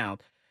playing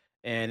out,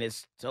 and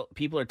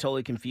people are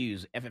totally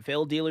confused.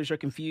 FFL dealers are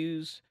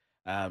confused.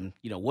 What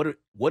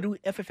do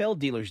FFL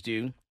dealers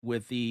do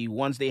with the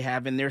ones they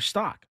have in their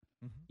stock?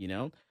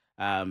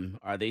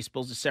 Are they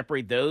supposed to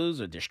separate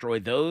those or destroy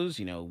those?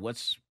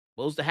 What's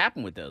supposed to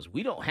happen with those?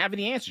 We don't have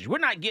any answers. We're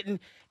not getting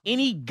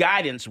any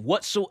guidance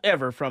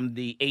whatsoever from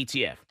the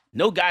ATF.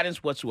 No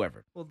guidance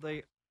whatsoever. Well,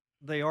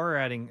 they are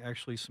adding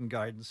actually some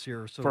guidance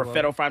here. So for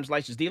federal firearms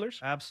licensed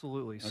dealers?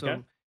 Absolutely. Okay.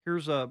 So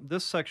here's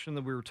this section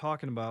that we were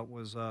talking about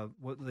was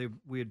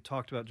we had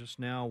talked about just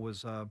now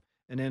was an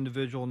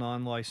individual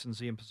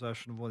non-licensee in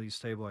possession of one of these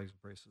stabilizing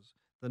braces.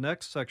 The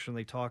next section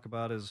they talk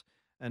about is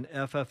an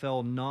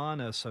FFL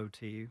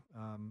non-SOT,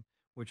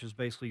 which is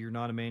basically you're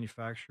not a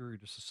manufacturer, you're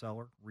just a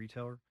seller,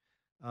 retailer.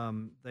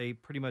 They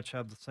pretty much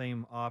have the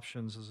same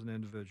options as an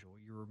individual.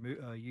 You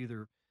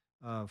either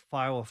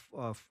file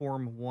a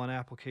Form 1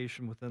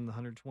 application within the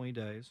 120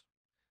 days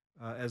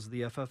as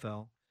the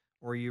FFL,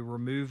 or you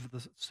remove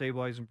the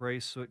stabilizing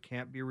brace so it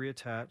can't be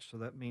reattached, so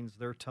that means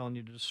they're telling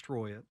you to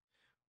destroy it,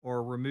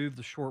 or remove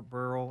the short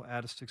barrel,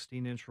 add a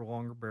 16-inch or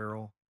longer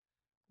barrel,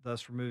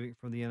 thus removing it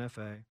from the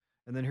NFA.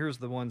 And then here's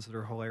the ones that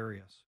are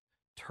hilarious.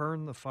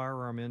 Turn the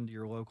firearm into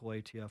your local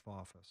ATF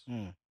office.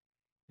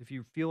 If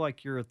you feel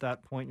like you're at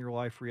that point in your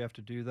life where you have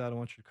to do that, I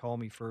want you to call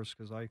me first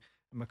because I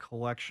am a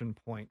collection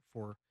point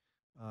for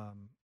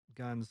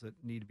guns that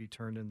need to be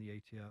turned in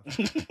the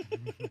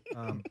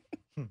ATF.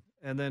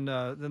 And then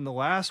the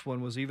last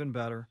one was even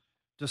better.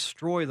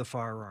 Destroy the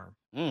firearm.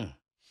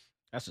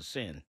 That's a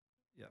sin.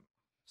 Yeah.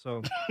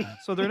 So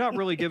they're not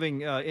really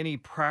giving any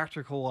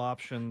practical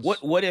options.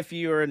 What if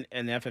you're an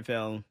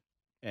FFL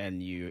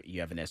and you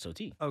have an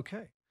SOT?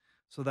 Okay.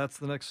 So that's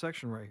the next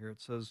section right here. It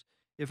says,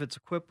 if it's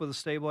equipped with a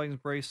stabilizing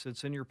brace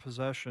that's in your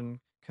possession,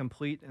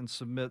 complete and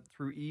submit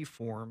through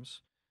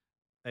e-forms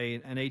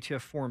an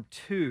ATF Form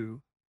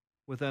 2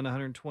 within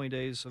 120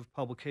 days of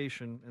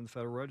publication in the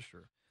Federal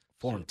Register.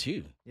 Form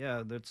 2?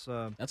 Yeah, that's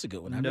a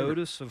good one.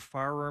 Notice of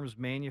Firearms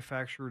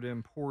Manufactured and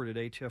Imported,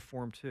 ATF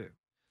Form 2.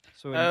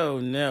 So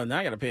no, now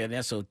I got to pay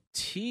an SOT.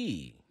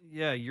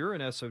 Yeah, you're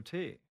an SOT.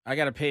 I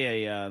got to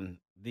pay what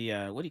do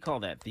you call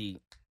that? God,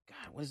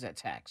 what is that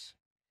tax?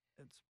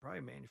 It's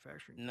probably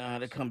manufacturing. No,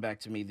 it'll tax. come back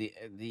to me.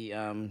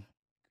 It'll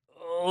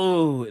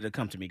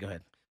come to me. Go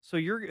ahead. So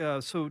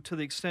you're so to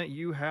the extent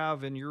you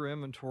have in your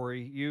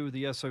inventory, you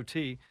the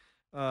SOT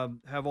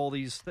have all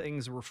these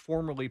things that were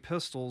formerly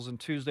pistols, and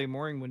Tuesday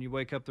morning when you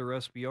wake up, they're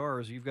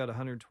SBRs. You've got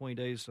 120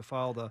 days to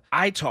file the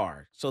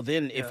ITAR. So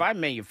then, if Yeah. I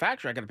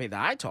manufacture, I got to pay the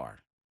ITAR.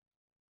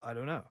 I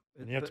don't know.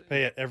 And you have to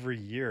pay it every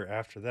year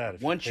after that.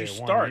 If Once you you pay it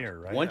start, 1 year,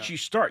 right? once you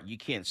start, you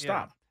can't Yeah.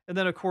 stop. And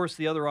then, of course,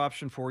 the other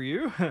option for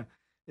you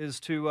is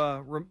to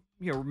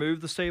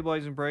remove the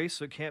stabilizing brace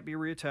so it can't be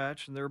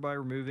reattached, and thereby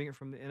removing it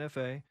from the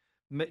NFA,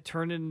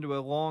 turn it into a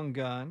long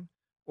gun,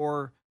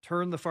 or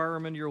turn the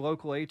firearm into your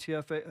local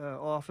ATF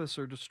office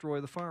or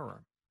destroy the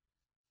firearm.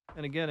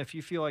 And again, if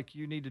you feel like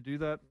you need to do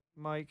that,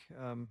 Mike,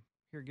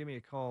 here, give me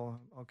a call.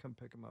 I'll come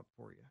pick them up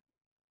for you.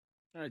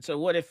 All right. So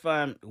what if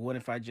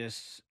I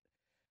just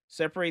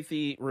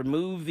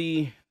remove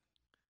the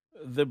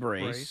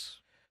brace,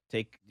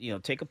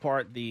 take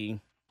apart the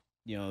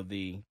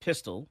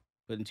pistol,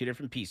 put it in two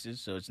different pieces,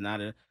 so it's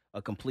not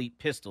a complete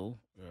pistol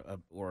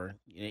or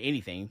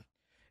anything.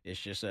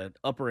 It's just an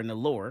upper and a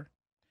lower,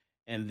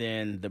 and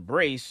then the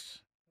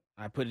brace,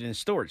 I put it in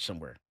storage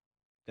somewhere.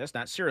 That's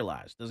not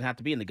serialized. Doesn't have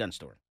to be in the gun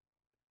store.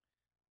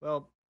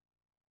 Well,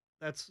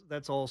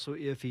 that's also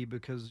iffy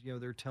because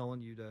they're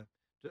telling you to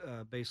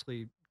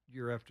basically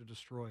you have to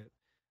destroy it.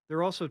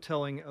 They're also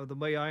telling the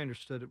way I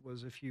understood it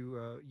was if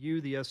you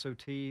the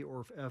SOT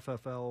or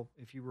FFL,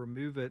 if you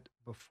remove it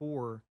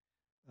before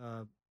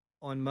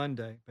on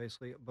Monday,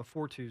 basically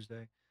before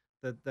Tuesday,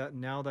 that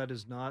now that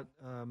is not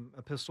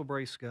a pistol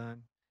brace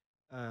gun.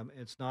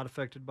 It's not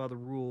affected by the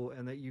rule,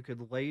 and that you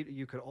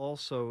could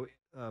also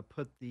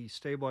put the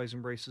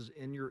stabilizing braces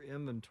in your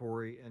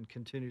inventory and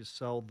continue to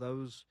sell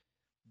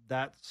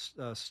that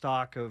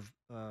stock of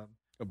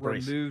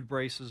brace. removed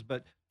braces.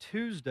 But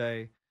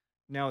Tuesday,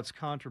 now it's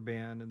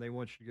contraband, and they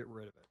want you to get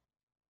rid of it.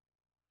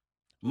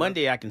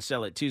 Monday I can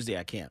sell it. Tuesday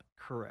I can't.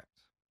 Correct.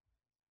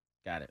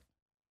 Got it.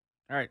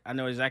 All right, I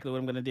know exactly what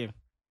I'm going to do.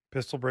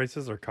 Pistol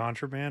braces are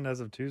contraband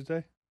as of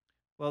Tuesday?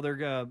 Well,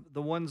 they're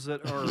the ones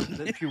that are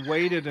that you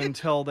waited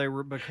until they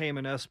became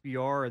an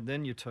SBR and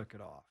then you took it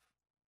off.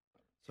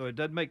 So it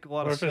doesn't make a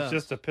lot Or of if sense. it's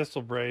just a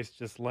pistol brace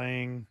just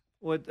laying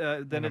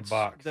then in a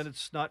box. Then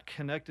it's not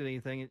connected to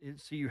anything.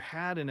 So you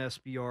had an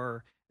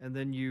SBR and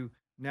then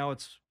now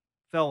it's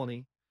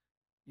felony.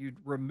 You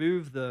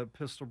remove the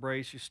pistol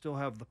brace. You still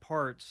have the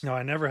parts. No,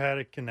 I never had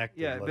it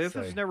connected. Yeah, but if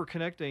let's it's say. never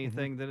connected to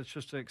anything, then it's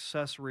just an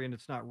accessory and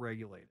it's not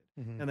regulated.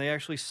 Mhm. And they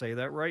actually say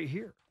that right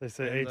here. They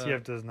say And,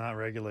 ATF does not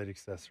regulate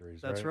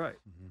accessories. That's right.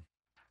 Mhm.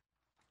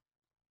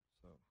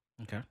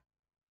 Okay.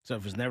 So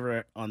if it's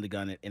never on the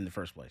gun in the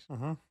first place,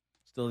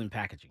 still in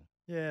packaging.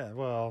 Yeah,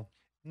 well,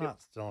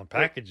 not still in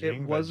packaging. It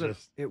but wasn't.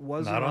 just It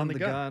wasn't not on the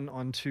gun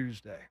on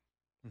Tuesday.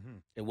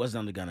 It wasn't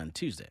on the gun on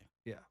Tuesday.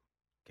 Yeah.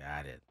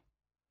 Got it.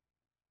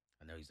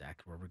 I know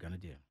exactly what we're going to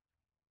do.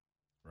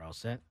 We're all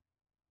set.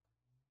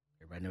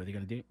 Everybody know what they're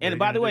going to do. And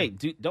by the way,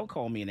 don't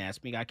call me and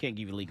ask me. I can't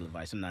give you legal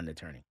advice. I'm not an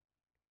attorney.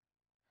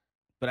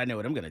 But I know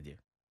what I'm going to do.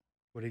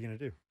 What are you going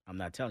to do? I'm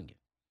not telling you.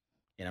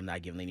 And I'm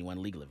not giving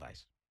anyone legal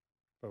advice.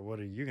 But what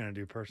are you going to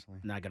do personally?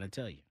 I'm not going to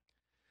tell you.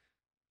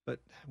 But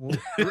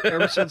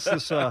ever since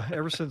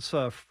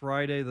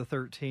Friday the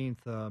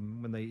 13th,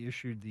 when they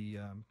issued the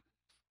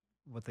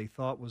what they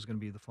thought was going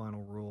to be the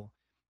final rule,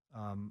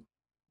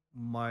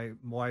 my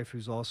wife,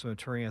 who's also an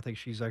attorney, I think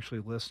she's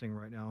actually listening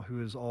right now,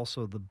 who is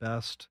also the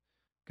best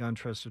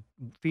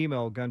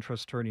female gun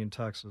trust attorney in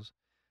Texas.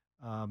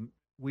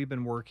 We've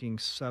been working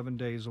 7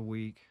 days a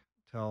week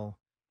till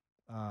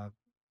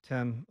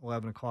 10,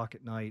 11 o'clock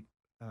at night,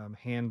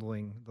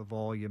 handling the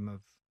volume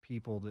of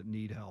people that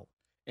need help.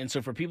 And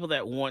so for people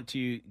that want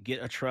to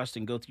get a trust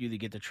and go through to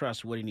get the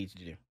trust, what do you need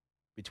to do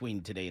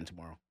between today and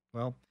tomorrow?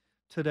 Well,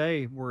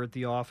 today we're at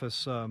the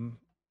office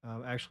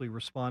actually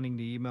responding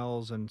to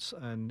emails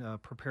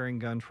and preparing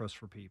gun trust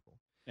for people.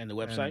 And the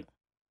website?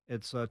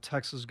 It's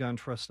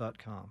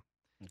texasguntrust.com.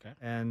 Okay.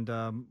 And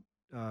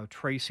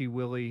Tracy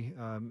Willie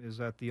is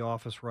at the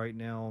office right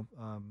now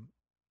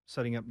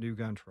setting up new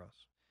gun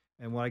trusts.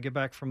 And when I get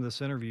back from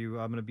this interview,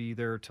 I'm going to be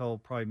there till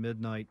probably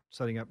midnight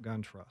setting up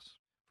gun trusts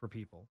for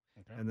people.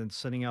 Okay. And then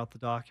sending out the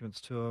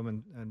documents to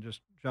them and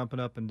just jumping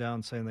up and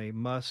down saying they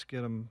must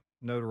get them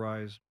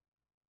notarized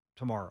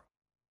tomorrow.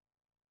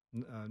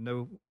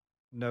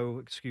 No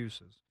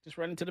excuses. Just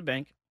run into the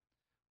bank.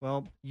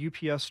 Well,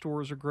 UPS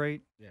stores are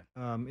great.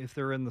 Yeah. If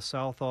they're in the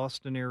South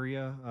Austin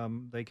area,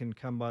 they can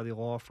come by the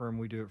law firm.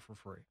 We do it for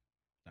free.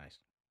 Nice.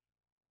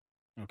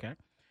 Okay.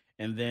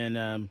 And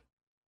then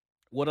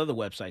what other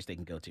websites they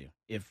can go to?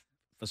 If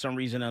for some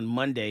reason on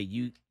Monday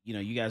you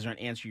guys aren't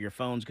answering your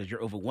phones because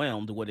you're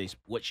overwhelmed,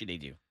 what should they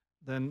do?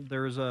 Then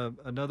there's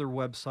another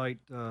website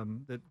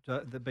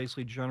that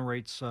basically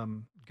generates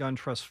gun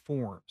trust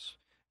forms.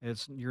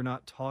 You're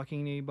not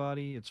talking to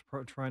anybody. It's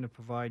trying to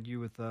provide you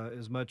with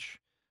as much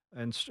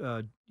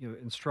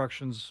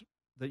instructions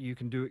that you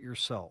can do it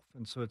yourself.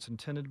 And so it's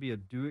intended to be a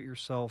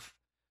do-it-yourself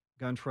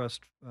gun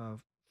trust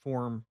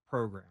form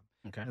program.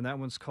 Okay. And that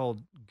one's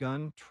called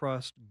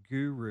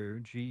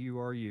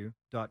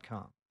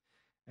guntrustguru.com.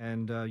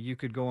 And you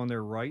could go on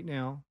there right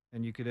now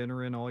and you could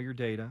enter in all your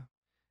data.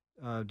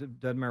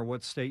 Doesn't matter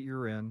what state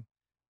you're in.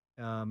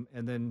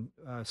 And then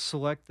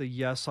select the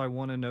yes, I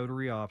want a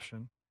notary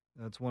option.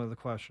 That's one of the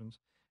questions.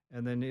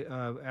 And then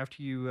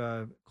after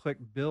you click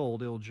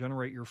build, it'll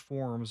generate your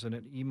forms and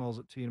it emails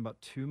it to you in about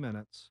 2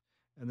 minutes.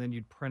 And then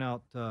you'd print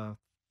out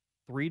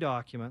 3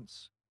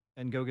 documents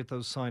and go get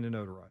those signed and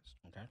notarized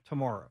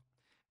tomorrow.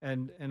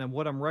 And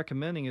what I'm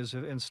recommending is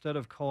instead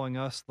of calling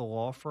us, the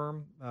law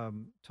firm,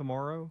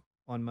 tomorrow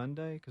on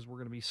Monday, because we're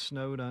going to be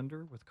snowed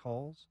under with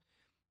calls,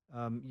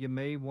 you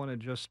may want to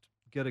just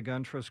get a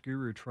Gun Trust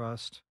Guru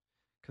trust,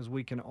 because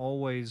we can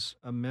always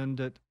amend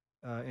it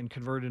and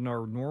convert it in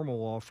our normal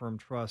law firm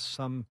trust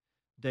some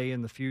day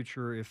in the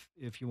future if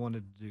you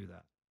wanted to do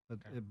that.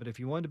 But if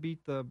you wanted to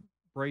beat the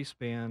brace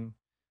ban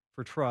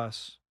for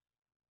trusts,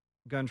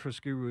 Gun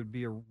Trust Guru would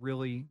be a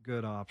really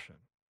good option.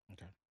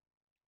 Okay.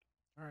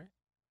 All right.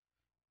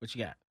 What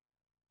you got?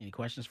 Any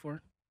questions for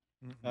it?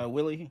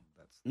 Willie?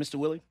 Mr.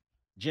 Willie?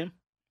 Jim?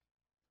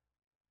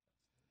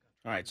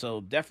 All right, so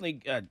definitely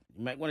you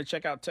might want to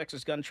check out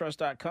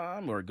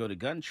TexasGunTrust.com or go to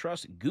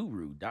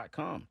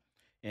GunTrustGuru.com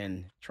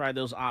and try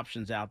those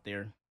options out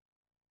there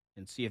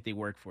and see if they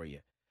work for you.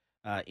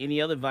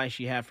 Any other advice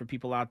you have for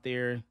people out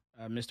there,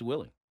 Mr.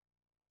 Willie?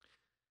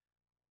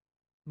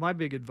 My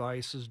big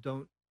advice is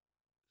don't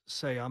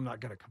say, I'm not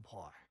going to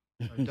comply.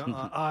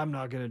 I'm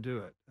not going to do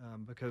it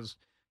because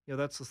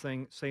that's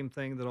the same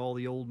thing that all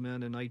the old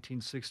men in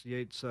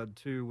 1968 said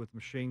too with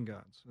machine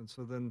guns. And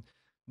so then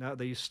now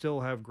they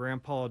still have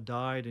grandpa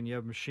died and you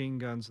have machine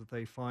guns that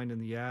they find in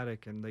the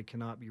attic and they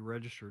cannot be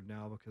registered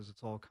now because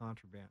it's all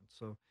contraband.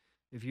 So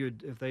if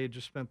they had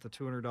just spent the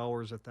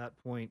 $200 at that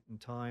point in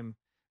time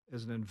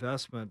as an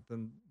investment,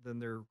 then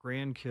their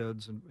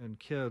grandkids and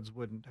kids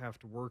wouldn't have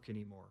to work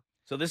anymore.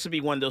 So this would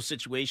be one of those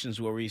situations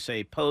where we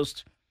say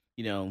post,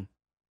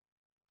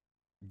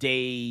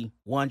 day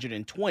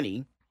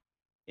 120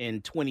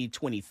 in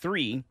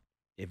 2023,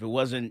 if it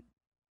wasn't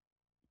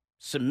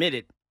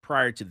submitted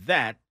prior to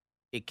that,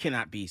 it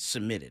cannot be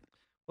submitted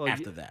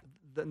after that.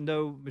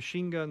 No,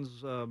 machine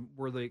guns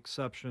were the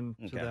exception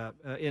to that.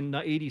 In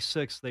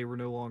 '86, they were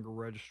no longer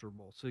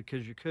registerable. So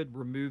because you could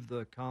remove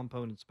the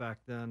components back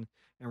then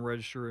and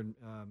register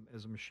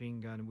as a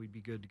machine gun, and we'd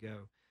be good to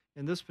go.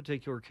 In this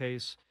particular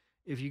case,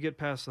 if you get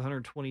past the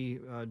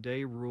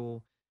 120-day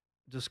rule,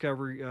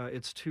 discover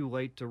it's too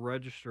late to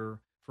register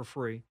for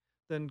free,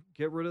 then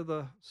get rid of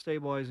the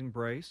stabilizing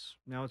brace.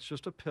 Now it's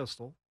just a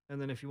pistol.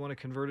 And then if you want to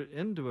convert it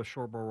into a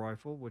short barrel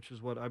rifle, which is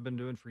what I've been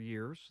doing for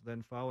years,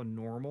 then file a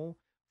normal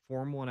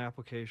Form 1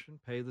 application,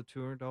 pay the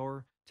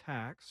 $200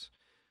 tax.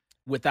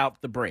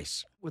 Without the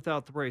brace.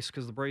 Without the brace,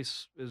 because the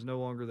brace is no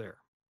longer there.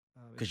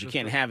 Because you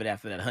can't have it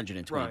after that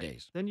 120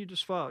 days. Then you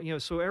just file.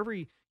 So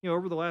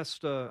over the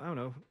last,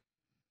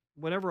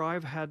 whenever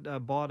I've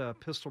had bought a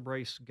pistol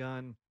brace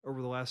gun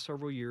over the last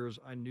several years,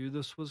 I knew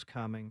this was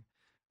coming.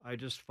 I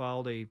just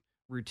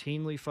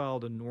routinely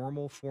filed a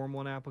normal Form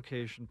 1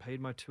 application,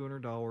 paid my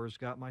 $200,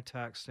 got my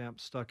tax stamp,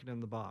 stuck it in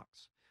the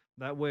box.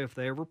 That way, if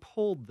they ever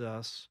pulled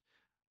this,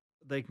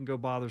 they can go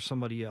bother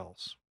somebody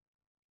else.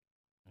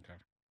 Okay.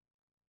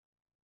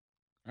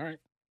 All right.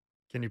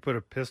 Can you put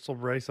a pistol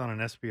brace on an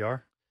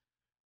SBR?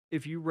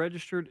 If you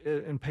registered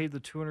and paid the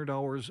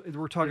 $200,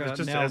 we're talking about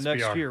just now SBR.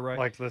 next year, right?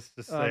 Like, let's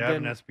just say I have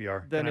an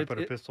SBR. Can I put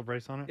a pistol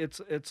brace on it?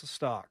 It's a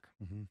stock.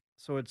 Mm-hmm.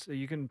 So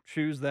you can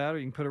choose that, or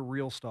you can put a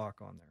real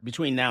stock on there.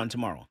 Between now and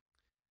tomorrow.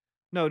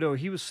 No,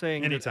 he was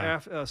saying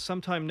anytime. That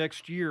sometime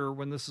next year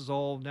when this is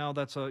all, now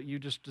you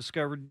just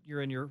discovered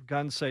you're in your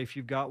gun safe,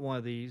 you've got one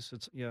of these.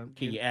 It's Can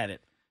you add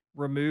it?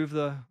 Remove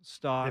the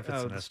stock,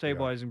 the the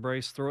stabilizing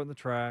brace, throw it in the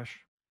trash.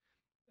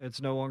 It's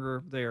no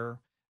longer there.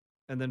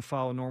 And then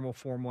file a normal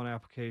Form 1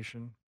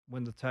 application.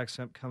 When the tax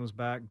stamp comes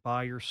back,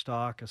 buy your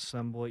stock,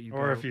 assemble it.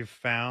 If you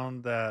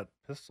found that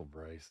pistol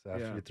brace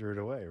after you threw it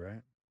away,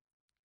 right?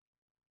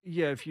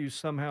 Yeah, if you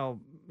somehow,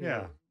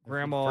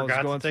 grandma was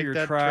forgot going to through take your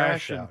that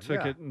trash trash and out,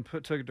 took it and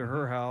took it to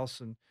her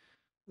house, and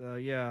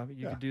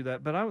you could do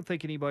that. But I don't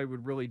think anybody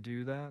would really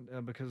do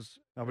that because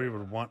nobody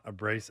would want a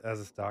brace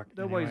as a stock.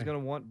 Nobody's going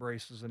to want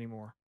braces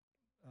anymore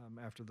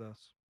after this.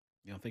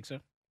 You don't think so?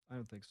 I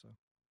don't think so.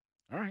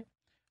 All right.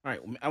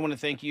 I want to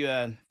thank you,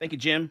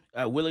 Jim,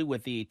 Willie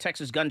with the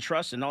Texas Gun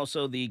Trust and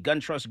also the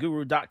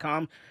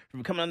GunTrustGuru.com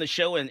for coming on the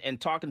show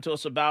and talking to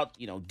us about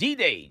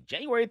D-Day,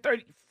 January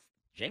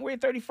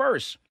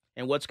 31st,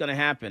 and what's going to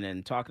happen,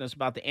 and talking to us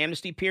about the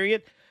amnesty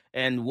period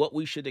and what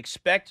we should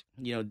expect,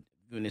 in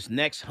this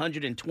next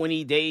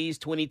 120 days,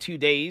 22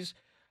 days,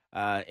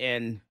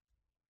 and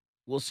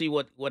we'll see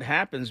what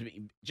happens.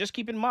 Just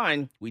keep in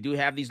mind, we do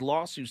have these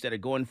lawsuits that are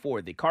going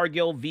forward. The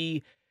Cargill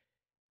v.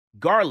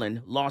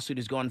 Garland lawsuit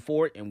is going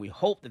forward, and we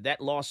hope that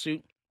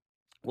lawsuit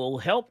will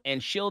help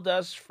and shield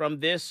us from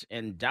this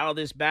and dial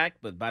this back.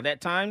 But by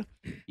that time,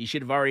 you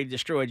should have already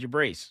destroyed your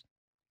brace.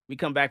 We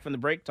come back from the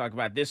break, talk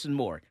about this and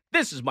more.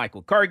 This is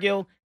Michael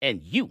Cargill,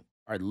 and you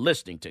are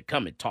listening to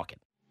Come and Talk It.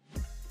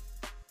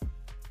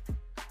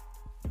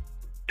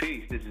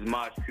 Peace, this is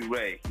Maj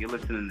Toure. You're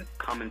listening to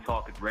Come and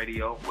Talk It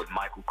Radio with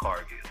Michael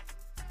Cargill.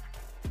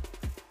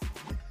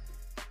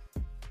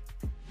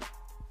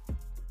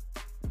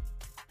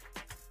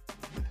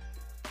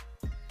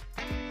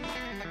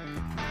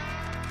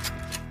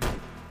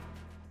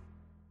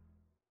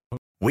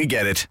 We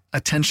get it.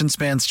 Attention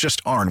spans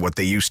just aren't what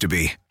they used to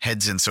be.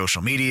 Heads in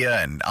social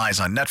media and eyes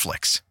on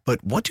Netflix.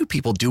 But what do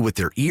people do with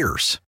their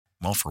ears?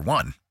 Well, for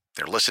one,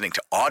 they're listening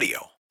to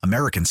audio.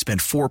 Americans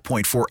spend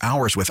 4.4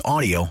 hours with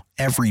audio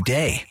every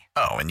day.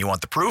 Oh, and you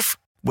want the proof?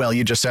 Well,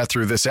 you just sat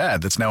through this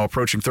ad that's now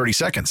approaching 30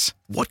 seconds.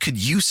 What could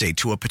you say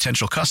to a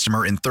potential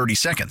customer in 30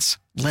 seconds?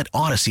 Let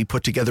Odyssey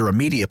put together a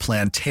media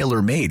plan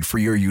tailor-made for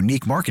your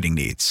unique marketing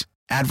needs.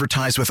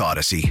 Advertise with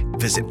Odyssey.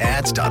 Visit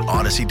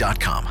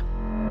ads.odyssey.com.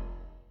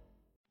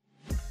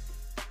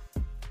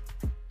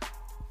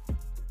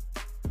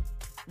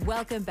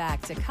 Welcome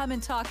back to Come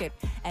and Talk It.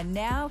 And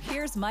now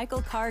here's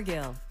Michael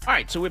Cargill. All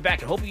right, so we're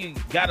back. I hope you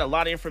got a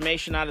lot of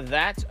information out of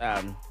that.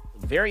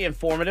 Very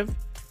informative.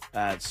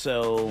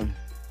 So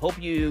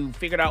hope you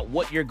figured out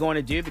what you're going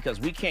to do, because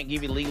we can't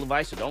give you legal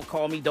advice. So don't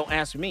call me. Don't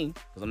ask me,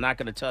 because I'm not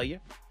going to tell you.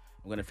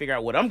 I'm going to figure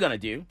out what I'm going to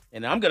do,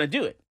 and I'm going to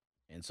do it.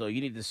 And so you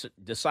need to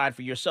decide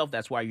for yourself.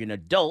 That's why you're an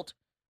adult.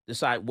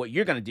 Decide what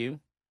you're going to do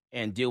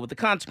and deal with the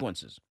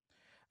consequences.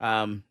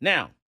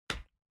 Now,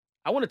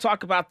 I want to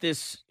talk about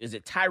this. Is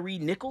it Tyre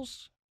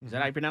Nichols? Is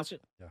that how you pronounce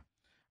it? Yeah.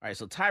 All right,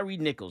 so Tyre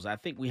Nichols, I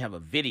think we have a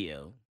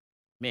video.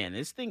 Man,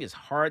 this thing is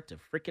hard to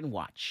freaking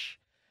watch.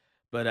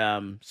 But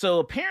so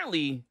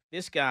apparently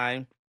this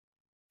guy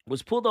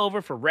was pulled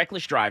over for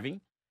reckless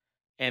driving,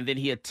 and then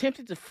he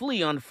attempted to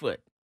flee on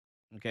foot.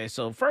 Okay,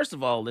 so first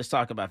of all, let's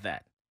talk about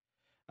that.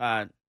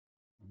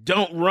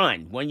 Don't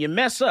run. When you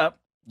mess up,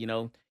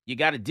 you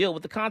got to deal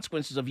with the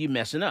consequences of you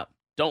messing up.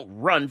 Don't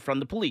run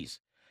from the police.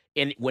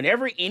 And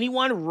whenever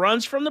anyone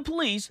runs from the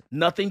police,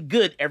 nothing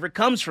good ever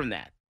comes from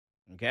that.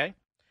 Okay?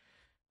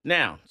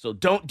 Now, so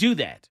don't do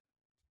that.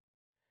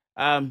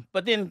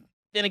 But then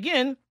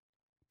again,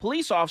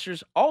 police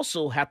officers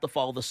also have to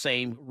follow the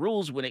same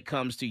rules when it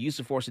comes to use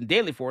of force and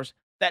deadly force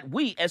that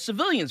we as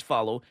civilians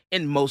follow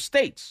in most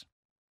states.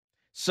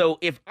 So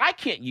if I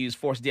can't use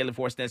force, deadly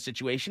force in that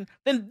situation,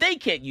 then they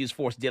can't use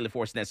force, deadly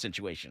force in that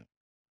situation.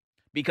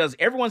 Because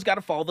everyone's got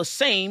to follow the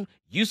same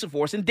use of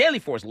force and deadly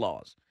force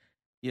laws.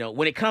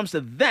 When it comes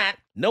to that,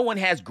 no one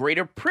has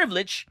greater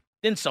privilege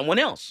than someone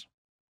else.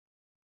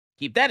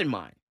 Keep that in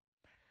mind.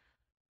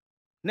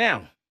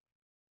 Now,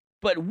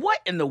 but what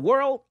in the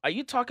world are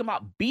you talking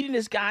about, beating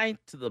this guy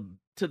to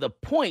the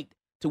point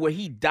to where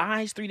he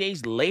dies 3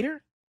 days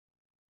later?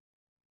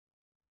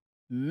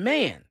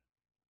 Man,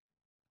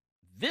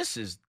 this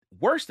is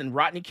worse than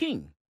Rodney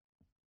King.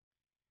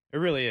 It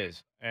really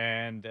is.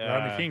 And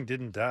Rodney King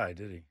didn't die,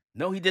 did he?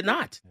 No, he did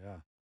not. Yeah.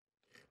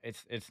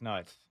 It's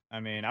nuts. I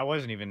mean, I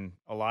wasn't even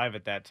alive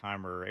at that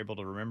time or able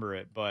to remember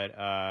it,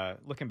 but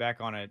looking back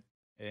on it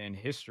in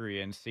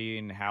history and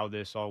seeing how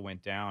this all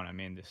went down, I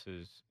mean,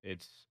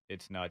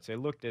 it's nuts. It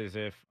looked as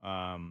if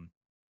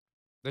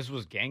this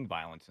was gang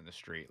violence in the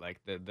street. Like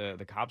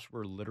the cops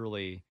were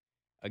literally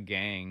a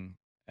gang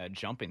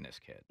jumping this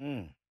kid.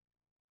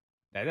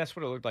 That's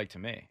what it looked like to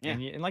me. Yeah.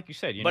 And like you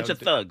said, bunch of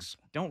thugs.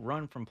 Don't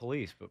run from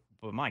police, but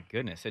my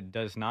goodness, it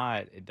doesn't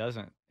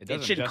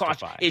It shouldn't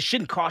justify. It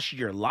shouldn't cost you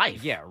your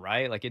life. Yeah,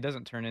 right. Like it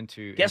doesn't turn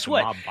into Guess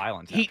what? mob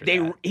violence. After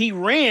that. He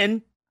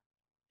ran,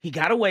 he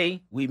got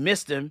away. We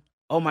missed him.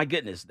 Oh my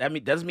goodness!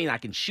 Doesn't mean I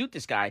can shoot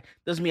this guy.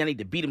 Doesn't mean I need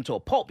to beat him to a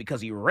pulp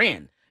because he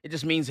ran. It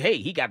just means, hey,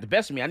 he got the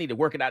best of me. I need to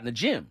work it out in the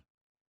gym.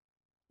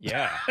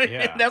 Yeah.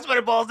 That's what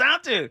it boils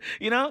down to.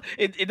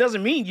 It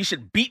doesn't mean you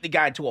should beat the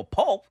guy to a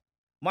pulp.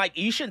 Mike,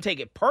 you shouldn't take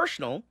it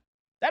personal.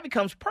 That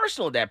becomes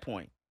personal at that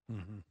point.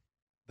 Mm-hmm.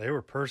 They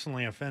were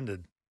personally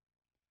offended.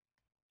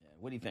 Yeah,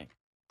 what do you think?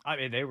 I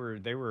mean, they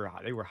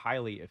were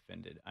highly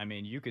offended. I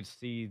mean, you could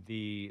see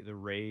the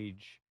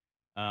rage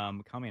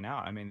coming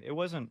out. I mean, it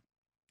wasn't,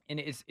 and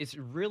it's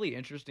really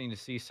interesting to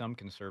see some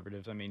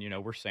conservatives. I mean,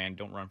 we're saying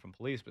don't run from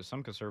police, but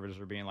some conservatives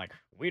are being like,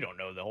 we don't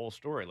know the whole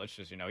story. Let's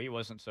just, he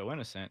wasn't so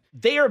innocent.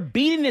 They are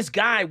beating this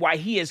guy while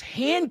he is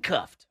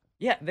handcuffed.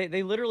 Yeah,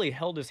 they literally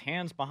held his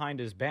hands behind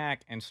his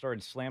back and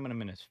started slamming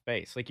him in his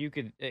face. Like you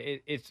could,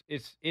 it's.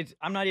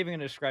 I'm not even going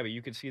to describe it.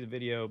 You could see the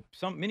video.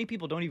 Many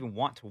people don't even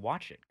want to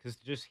watch it because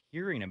just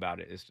hearing about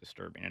it is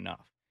disturbing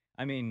enough.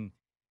 I mean,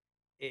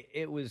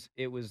 it was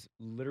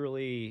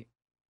literally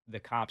the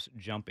cops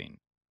jumping.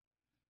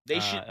 They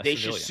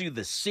should sue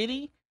the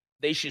city.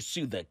 They should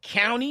sue the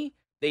county.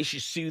 They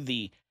should sue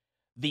the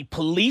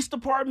police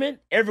department.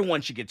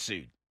 Everyone should get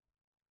sued.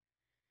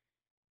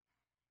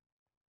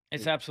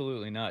 It's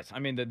absolutely nuts. I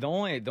mean, the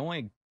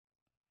only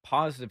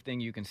positive thing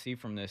you can see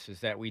from this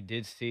is that we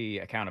did see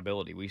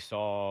accountability. We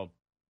saw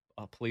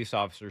police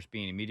officers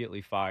being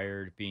immediately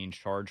fired, being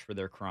charged for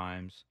their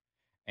crimes,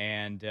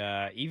 and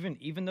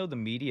even though the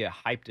media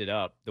hyped it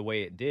up the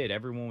way it did,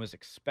 everyone was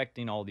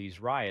expecting all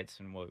these riots.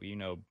 And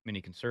many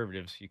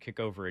conservatives, you kick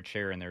over a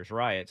chair and there's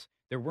riots.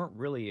 There weren't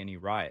really any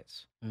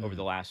riots over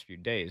the last few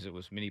days. It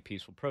was many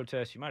peaceful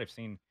protests. You might have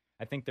seen.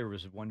 I think there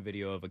was one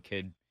video of a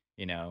kid,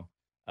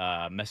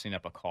 messing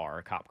up a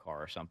cop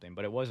car or something.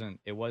 But it wasn't.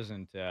 It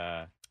wasn't.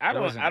 I It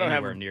don't wasn't have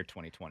anywhere a, near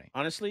 2020.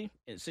 honestly,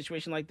 in a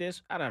situation like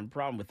this, I don't have a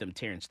problem with them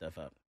tearing stuff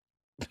up.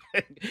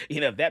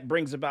 If that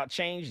brings about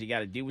change, you got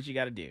to do what you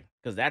got to do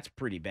because that's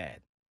pretty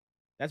bad.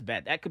 That's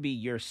bad. That could be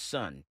your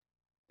son.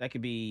 That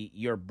could be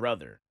your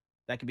brother.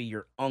 That could be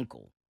your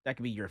uncle. That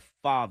could be your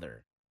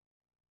father.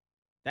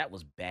 That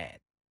was bad.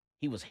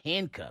 He was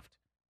handcuffed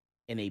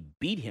and they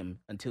beat him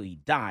until he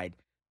died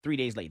 3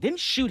 days later. Didn't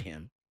shoot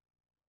him.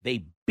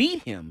 They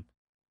beat him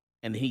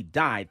and then he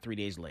died 3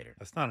 days later.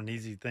 That's not an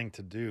easy thing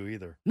to do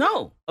either.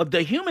 No,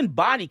 the human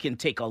body can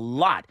take a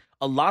lot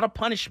of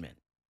punishment.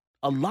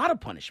 A lot of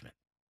punishment.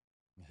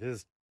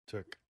 His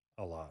took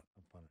a lot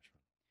of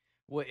punishment.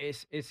 Well,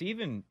 it's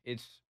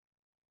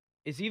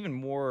even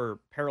more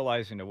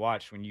paralyzing to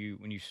watch when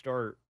you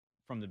start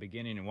from the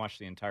beginning and watch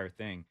the entire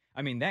thing.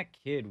 I mean, that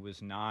kid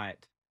was not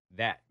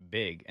that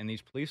big, and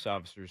these police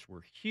officers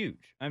were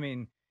huge. I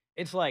mean,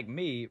 it's like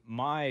me,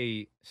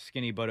 my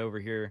skinny butt over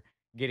here,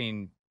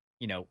 getting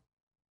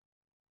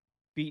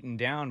beaten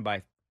down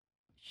by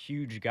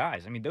huge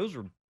guys. I mean, those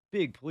were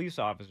big police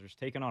officers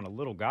taking on a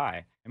little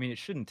guy. I mean, it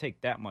shouldn't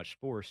take that much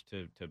force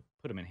to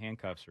put him in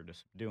handcuffs or to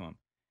subdue him.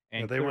 Yeah,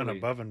 And they went clearly,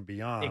 above and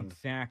beyond.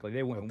 exactly,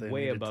 they what went they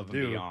way needed above to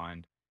and do.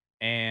 beyond.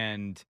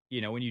 And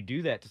when you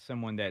do that to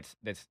someone that's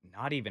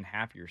not even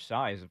half your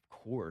size, of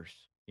course,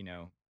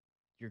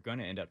 you're going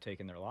to end up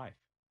taking their life.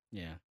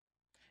 Yeah.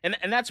 And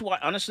that's why,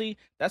 honestly,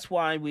 that's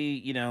why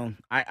we,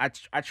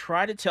 I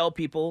try to tell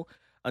people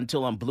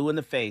until I'm blue in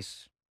the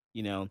face,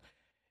 you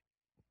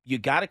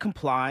got to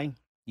comply,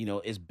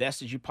 as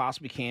best as you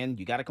possibly can.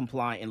 You got to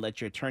comply and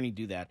let your attorney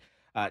do that,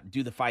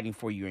 do the fighting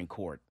for you in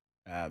court.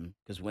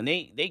 Because when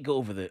they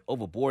go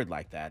overboard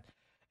like that,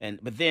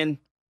 but then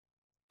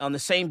on the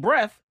same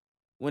breath,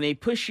 when they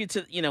push you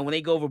to, when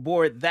they go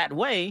overboard that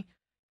way,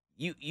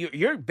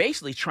 you're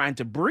basically trying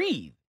to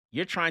breathe.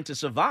 You're trying to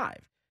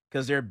survive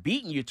because they're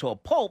beating you to a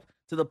pulp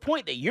to the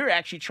point that you're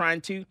actually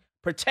trying to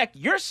protect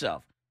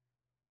yourself.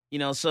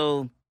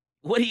 So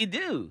what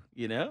do?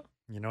 You know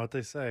what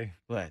they say?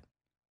 What?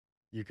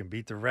 You can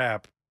beat the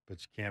rap,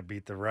 but you can't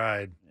beat the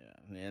ride.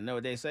 Yeah, I know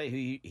what they say.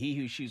 He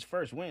who shoots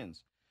first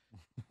wins.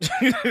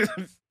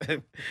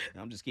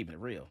 I'm just keeping it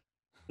real.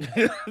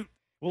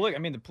 Well, look, I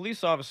mean, the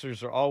police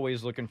officers are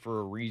always looking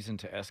for a reason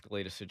to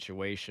escalate a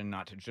situation,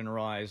 not to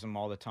generalize them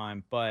all the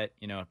time. But,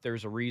 if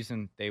there's a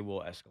reason, they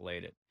will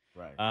escalate it.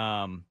 Right.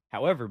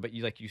 However, but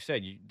like you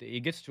said,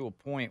 it gets to a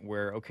point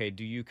where, okay,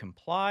 do you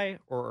comply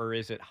or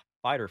is it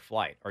fight or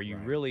flight? Are you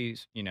Right. really,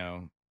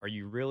 are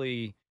you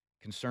really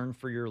concerned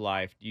for your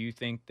life? Do you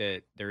think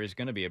that there is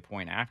going to be a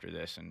point after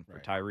this? And for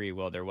Right. Tyre,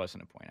 well, there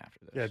wasn't a point after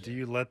this. Yeah, do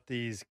you let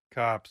these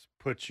cops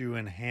put you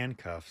in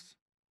handcuffs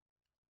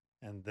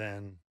and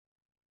then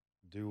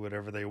do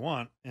whatever they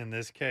want? In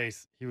this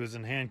case, he was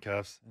in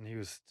handcuffs and he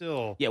was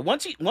still Yeah,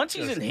 once he's just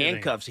in getting-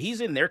 handcuffs,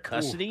 he's in their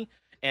custody,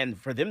 and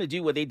for them to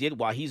do what they did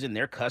while he's in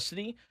their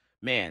custody,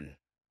 man,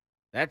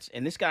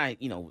 and this guy,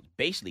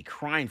 basically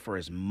crying for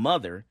his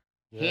mother,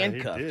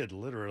 handcuffed. He did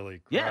literally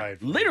cry. Yeah,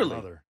 for literally.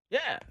 His mother.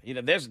 Yeah,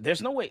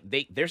 there's no way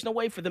there's no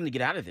way for them to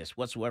get out of this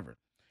whatsoever.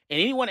 And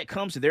anyone that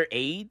comes to their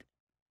aid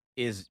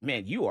is,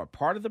 man, you are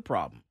part of the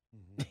problem.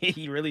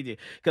 You really do.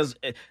 Because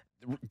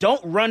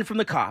don't run from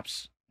the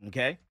cops.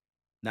 Okay,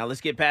 now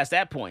let's get past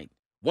that point.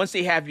 Once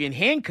they have you in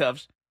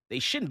handcuffs, they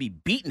shouldn't be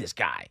beating this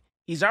guy.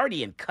 He's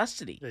already in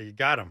custody. Yeah, you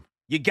got him.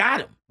 You got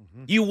him.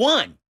 Mhm. You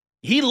won.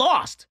 He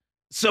lost.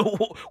 So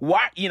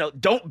why?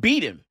 Don't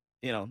beat him.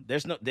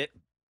 There's nothing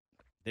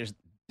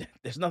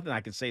I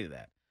can say to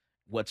that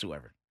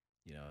whatsoever.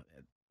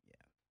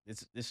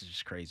 This is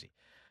just crazy.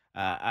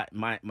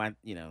 My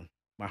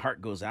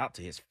heart goes out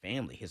to his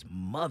family, his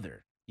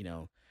mother.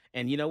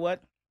 And you know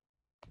what?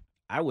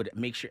 I would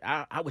make sure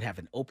I would have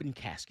an open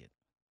casket.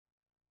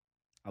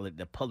 I'll let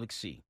the public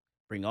see.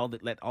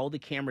 Let all the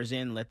cameras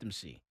in, let them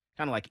see.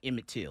 Kind of like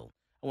Emmett Till.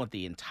 I want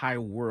the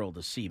entire world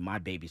to see my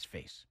baby's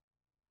face,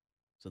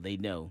 so they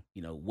know,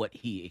 what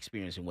he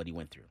experienced and what he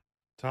went through.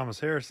 Thomas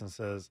Harrison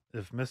says,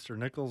 if Mr.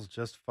 Nichols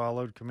just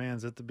followed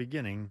commands at the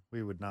beginning,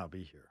 we would not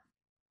be here.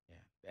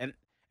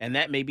 And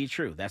that may be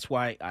true. That's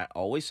why I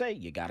always say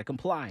you got to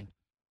comply.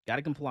 Got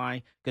to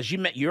comply because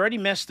you already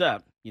messed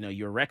up.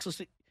 You're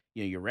reckless.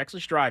 You're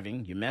reckless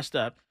driving. You messed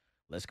up.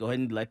 Let's go ahead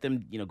and let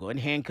them, go ahead and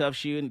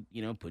handcuff you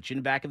and, put you in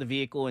the back of the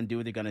vehicle and do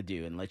what they're going to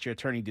do and let your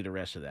attorney do the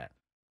rest of that.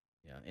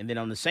 And then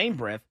on the same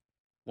breath,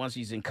 once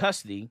he's in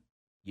custody,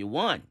 you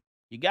won.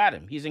 You got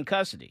him. He's in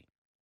custody.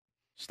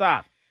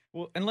 Stop.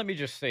 Well, and let me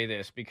just say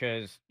this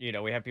because,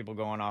 we have people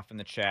going off in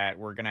the chat.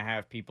 We're going to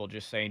have people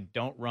just saying,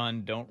 don't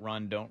run, don't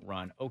run, don't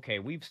run. Okay,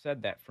 we've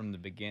said that from the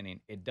beginning.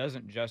 It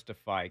doesn't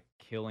justify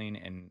killing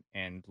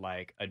and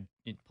like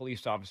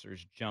police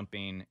officers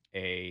jumping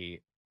a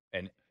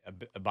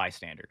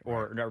bystander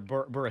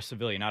or a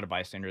civilian, not a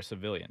bystander, a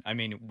civilian. I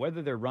mean,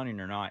 whether they're running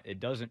or not, it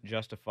doesn't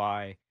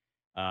justify,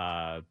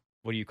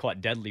 what do you call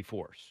it, deadly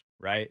force,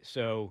 right?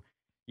 So,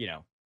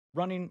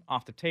 running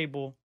off the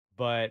table,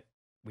 but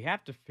we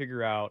have to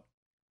figure out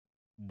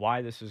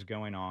why this is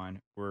going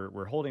on.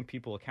 We're holding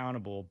people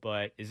accountable,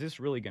 but is this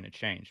really going to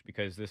change?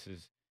 Because this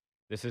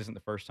isn't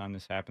the first time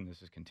this happened.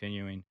 This is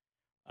continuing.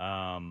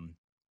 Um,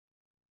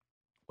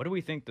 what do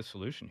we think the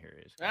solution here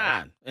is,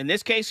 guys? In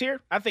this case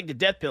here, I think the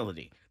death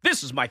penalty.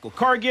 This is Michael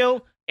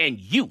Cargill, and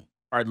you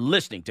are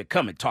listening to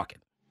Come and Talk It.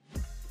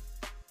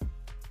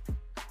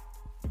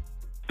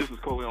 This is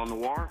Coley on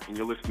Noir, and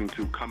you're listening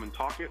to Come and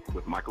Talk It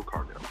with Michael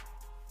Cargill.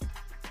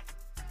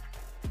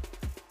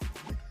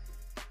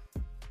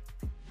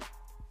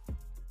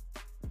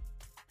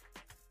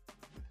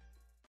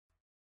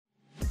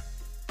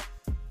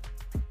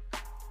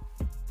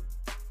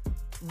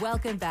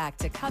 Welcome back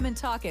to Come and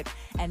Talk It.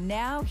 And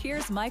now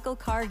here's Michael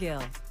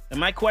Cargill. And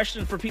my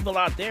question for people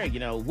out there,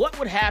 what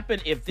would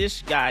happen if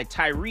this guy,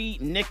 Tyre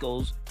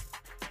Nichols,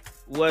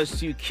 was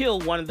to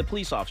kill one of the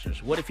police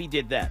officers? What if he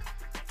did that?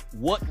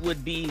 What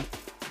would be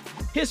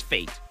his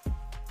fate?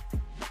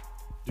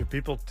 Do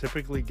people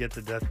typically get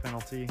the death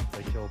penalty if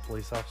they kill a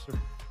police officer?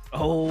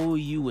 Oh,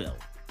 you will.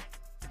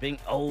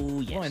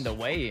 Oh, yes. Well, in the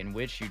way in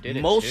which you did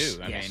it, yes.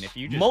 too. I mean, if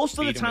you just most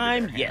of beat the him with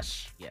time, your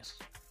hands. yes.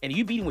 And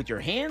you beat him with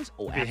your hands?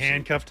 Oh, If absolutely. he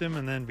handcuffed him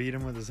and then beat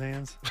him with his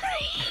hands?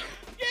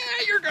 Yeah,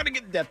 you're going to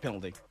get the death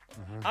penalty.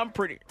 I'm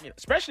pretty,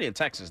 especially in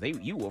Texas,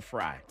 you will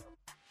fry.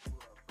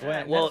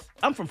 Well,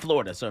 I'm from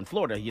Florida, so in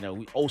Florida,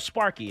 old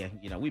Sparky,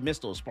 we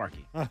missed old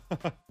Sparky.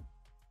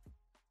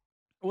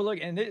 Well, look,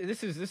 and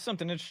this is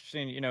something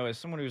interesting, as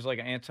someone who's like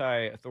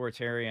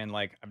anti-authoritarian,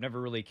 like I've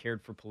never really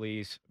cared for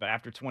police, but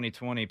after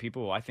 2020,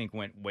 people I think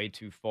went way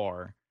too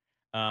far.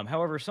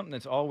 However, something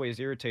that's always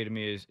irritated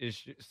me is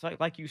just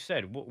like you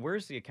said,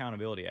 where's the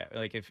accountability at?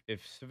 Like if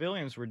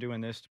civilians were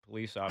doing this to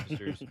police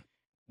officers,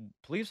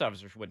 police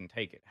officers wouldn't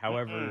take it.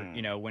 However,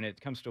 when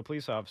it comes to a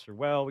police officer,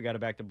 well, we got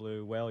it back to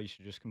blue. Well, you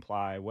should just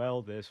comply.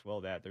 Well, this,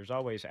 well, that. There's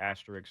always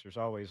asterisks. There's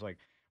always like,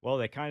 well,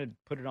 they kind of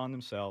put it on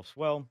themselves.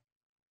 Well,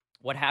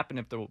 what would happen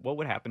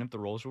if the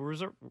roles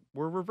were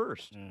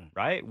reversed?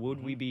 Right?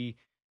 Would we be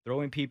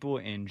throwing people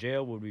in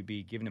jail? Would we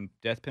be giving them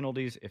death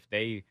penalties if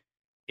a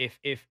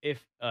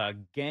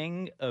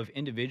gang of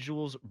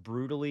individuals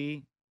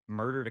brutally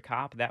murdered a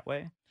cop that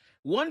way?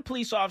 One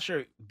police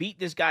officer beat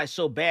this guy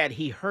so bad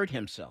he hurt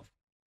himself.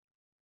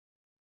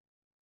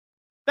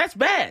 That's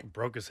bad.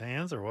 Broke his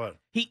hands or what?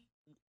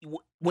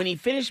 When he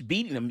finished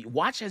beating him,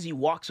 watch as he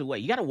walks away.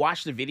 You got to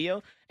watch the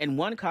video, and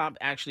one cop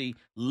actually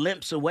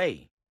limps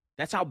away.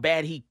 That's how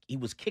bad he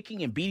was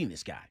kicking and beating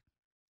this guy.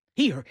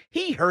 He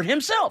hurt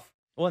himself.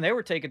 Well, and they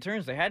were taking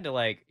turns. They had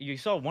to you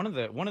saw one of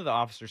the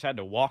officers had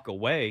to walk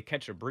away,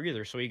 catch a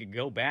breather, so he could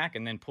go back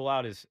and then pull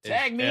out his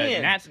tag me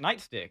in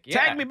nightstick. Yeah.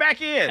 Tag me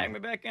back in. Tag me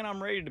back in.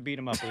 I'm ready to beat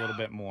him up a little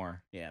bit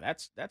more. Yeah,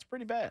 that's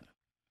pretty bad.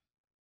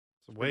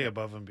 It's way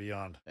above and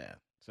beyond. Yeah.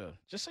 So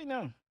just say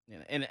no.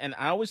 And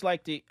I always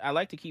like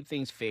to keep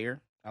things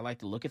fair. I like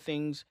to look at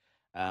things,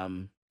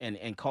 and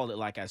call it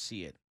like I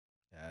see it.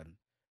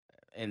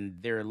 And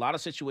there are a lot of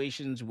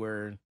situations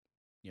where,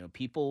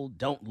 people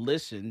don't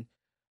listen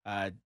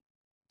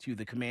to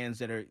the commands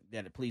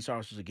that police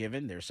officers are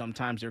given.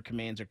 Sometimes their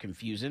commands are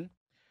confusing,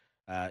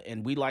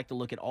 and we like to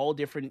look at all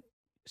different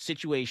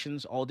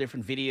situations, all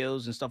different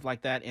videos and stuff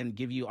like that, and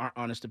give you our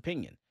honest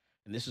opinion.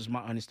 And this is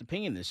my honest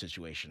opinion in this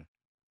situation.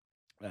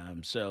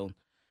 So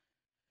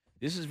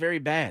this is very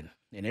bad,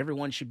 and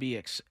everyone should be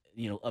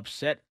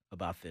upset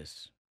about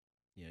this.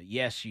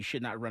 Yes, you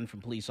should not run from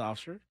police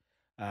officer.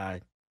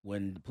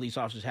 When the police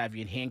officers have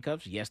you in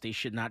handcuffs, yes, they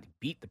should not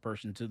beat the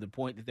person to the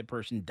point that the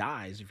person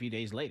dies a few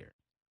days later.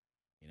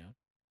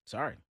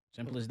 Sorry,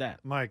 simple as that.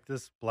 Mike,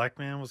 this black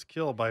man was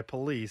killed by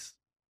police.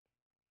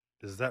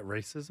 Is that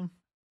racism?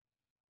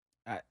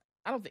 I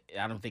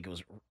don't think it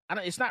was.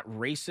 It's not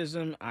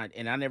racism. I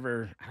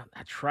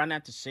try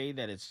not to say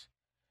that it's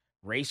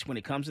race when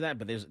it comes to that,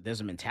 but there's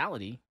a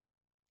mentality.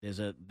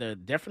 There's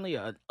definitely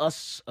a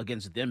us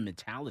against them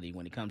mentality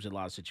when it comes to a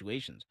lot of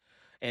situations.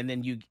 And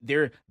then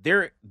they're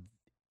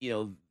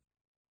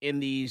in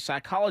the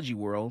psychology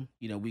world,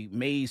 we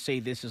may say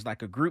this is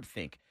like a group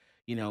think,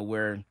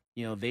 where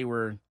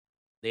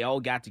they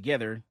all got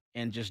together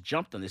and just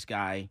jumped on this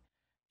guy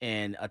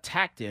and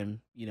attacked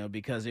him,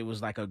 because it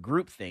was like a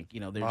group think,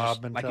 they're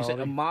just, like you said,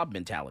 a mob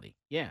mentality.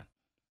 Yeah.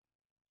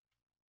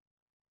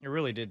 It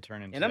really did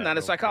turn into And I'm not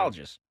a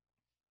psychologist.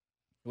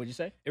 What'd you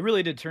say? It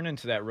really did turn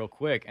into that real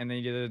quick. And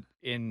then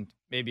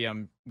maybe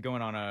I'm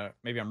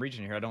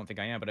reaching here. I don't think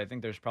I am, but I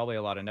think there's probably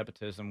a lot of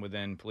nepotism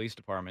within police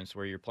departments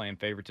where you're playing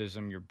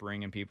favoritism. You're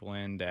bringing people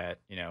in that,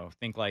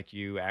 think like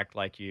you, act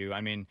like you. I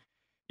mean,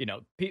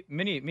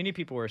 many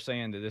people were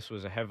saying that this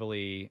was a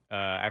heavily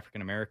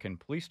African-American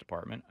police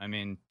department. I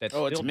mean,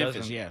 it's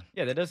Memphis, yeah.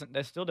 Yeah,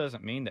 that still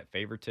doesn't mean that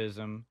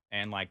favoritism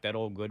and like that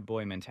old good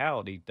boy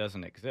mentality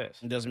doesn't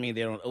exist. It doesn't mean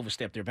they don't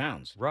overstep their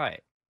bounds.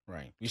 Right.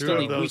 Right. It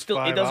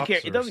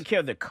doesn't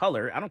care the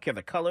color. I don't care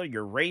the color,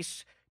 your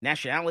race,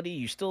 nationality.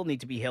 You still need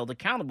to be held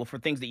accountable for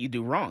things that you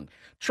do wrong.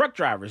 Truck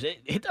drivers,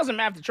 it doesn't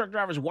matter if the truck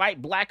driver's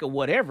white, black, or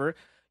whatever.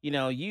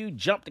 You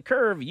jump the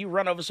curve, you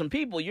run over some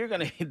people, you're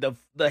gonna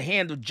the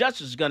hand of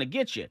justice is gonna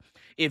get you.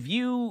 If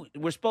you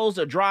were supposed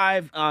to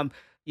drive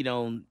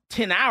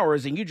 10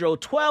 hours and you drove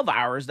 12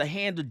 hours, the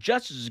hand of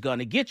justice is going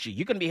to get you.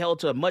 You're going to be held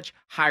to a much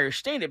higher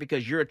standard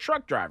because you're a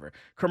truck driver.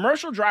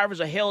 Commercial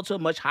drivers are held to a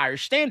much higher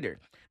standard.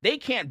 They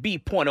can't be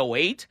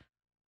 0.08.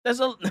 There's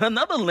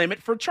another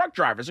limit for truck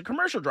drivers and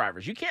commercial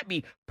drivers. You can't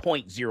be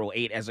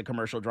 0.08 as a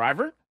commercial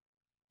driver,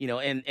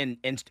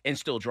 and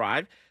still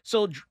drive.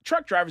 So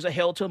truck drivers are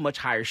held to a much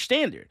higher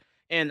standard.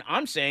 And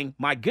I'm saying,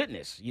 my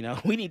goodness,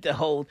 we need to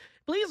hold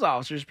police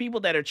officers,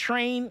 people that are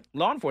trained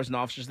law enforcement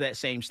officers, that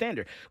same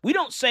standard. We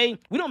don't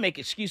make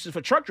excuses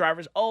for truck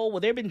drivers. Oh, well,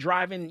 they've been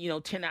driving,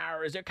 10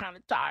 hours. They're kind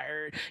of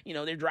tired.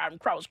 They're driving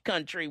cross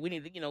country. We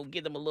need to,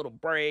 give them a little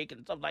break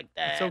and stuff like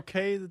that. It's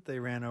okay that they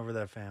ran over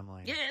that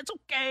family. Yeah, it's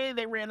okay.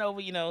 They ran over,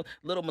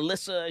 little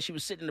Melissa. She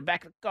was sitting in the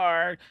back of the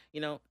car.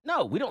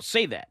 No, we don't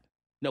say that.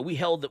 No, we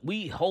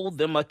hold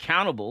them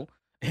accountable,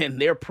 and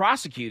they're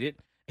prosecuted.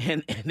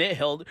 And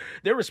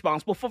they're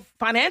responsible for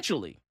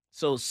financially.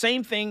 So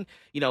same thing,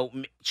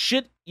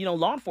 should,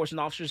 law enforcement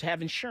officers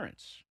have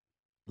insurance,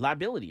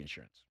 liability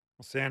insurance?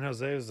 Well, San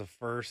Jose is the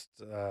first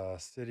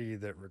city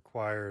that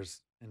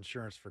requires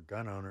insurance for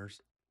gun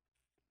owners.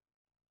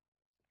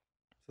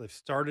 So they've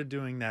started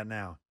doing that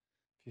now.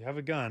 If you have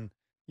a gun,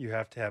 you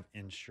have to have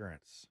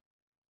insurance.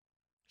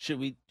 Should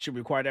we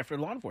require that for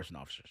law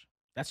enforcement officers?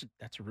 That's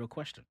a real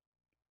question.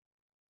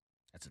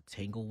 That's a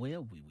tangle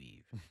web we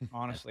weave.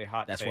 Honestly,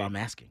 that's why I'm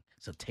asking.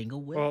 It's a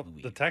tangle web Well, we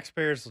weave. the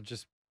taxpayers will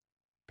just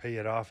pay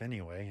it off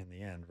anyway in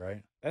the end,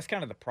 right? That's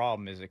kind of the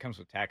problem, is it comes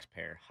with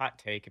taxpayer. Hot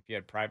take, if you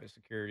had private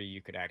security,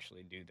 you could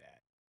actually do that.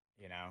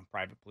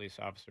 Private police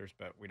officers,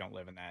 but we don't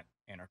live in that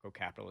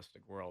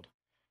anarcho-capitalistic world.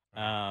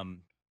 And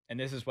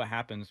this is what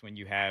happens when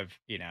you have,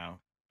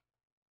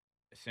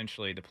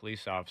 essentially the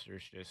police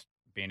officers just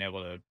being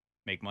able to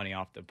make money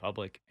off the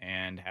public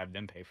and have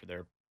them pay for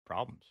their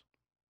problems.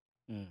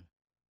 Mm.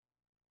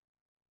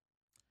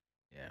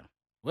 Yeah.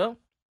 Well,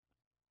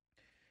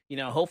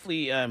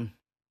 hopefully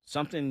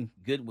something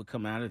good would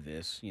come out of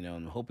this,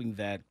 and hoping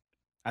that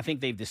I think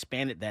they've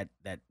disbanded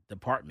that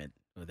department,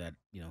 or that,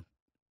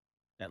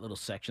 that little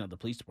section of the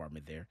police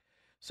department there.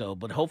 So,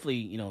 but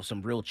hopefully,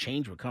 some real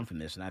change will come from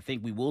this. And I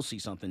think we will see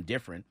something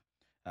different.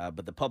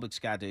 But the public's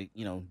got to,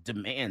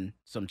 demand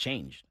some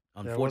change,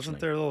 unfortunately. Yeah, wasn't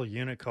there a little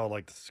unit called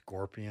like the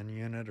Scorpion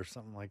Unit or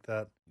something like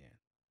that?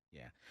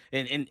 Yeah.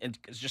 And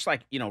it's just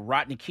like,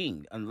 Rodney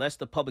King, unless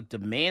the public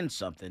demands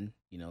something,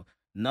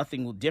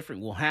 nothing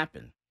different will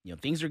happen.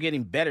 Things are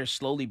getting better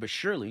slowly but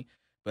surely.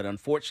 But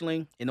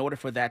unfortunately, in order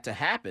for that to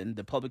happen,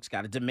 the public's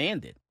got to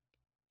demand it.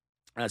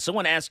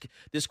 Someone asked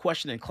this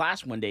question in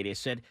class one day. They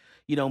said,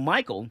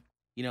 Michael,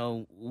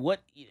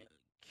 what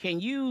can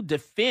you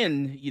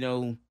defend,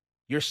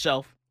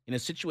 yourself in a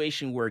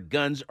situation where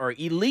guns are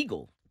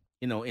illegal,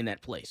 in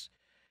that place?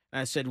 And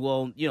I said,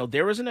 well,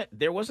 there wasn't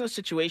a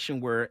situation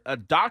where a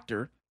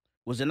doctor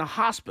was in a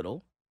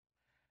hospital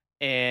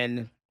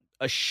and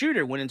a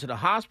shooter went into the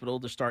hospital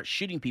to start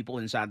shooting people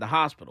inside the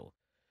hospital.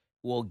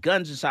 Well,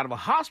 guns inside of a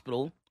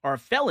hospital are a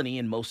felony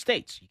in most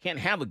states. You can't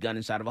have a gun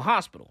inside of a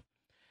hospital.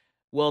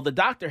 Well, the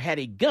doctor had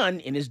a gun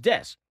in his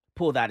desk,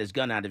 pulled out his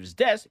gun out of his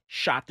desk,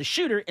 shot the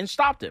shooter, and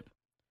stopped him.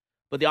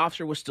 But the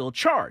officer was still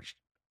charged.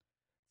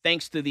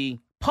 Thanks to the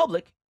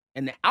public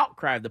and the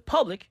outcry of the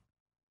public,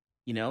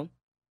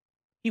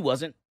 he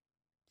wasn't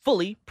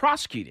fully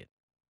prosecuted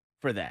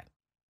for that.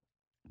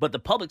 But the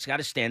public's got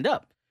to stand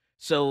up.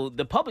 So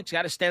the public's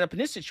got to stand up in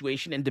this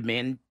situation and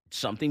demand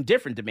something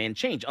different, demand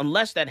change.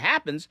 Unless that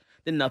happens,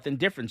 then nothing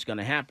different's going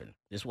to happen.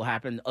 This will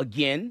happen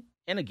again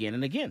and again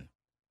and again.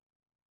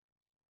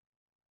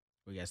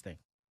 What do you guys think?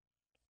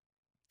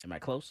 Am I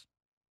close?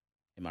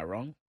 Am I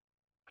wrong?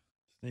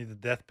 Just need the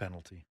death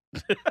penalty.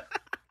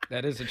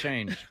 That is a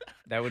change.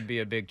 That would be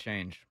a big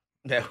change.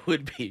 That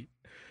would be.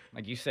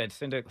 Like you said,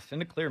 send a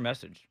clear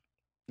message.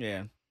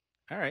 Yeah.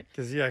 All right.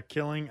 Because,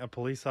 killing a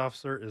police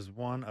officer is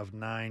one of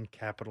 9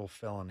 capital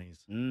felonies.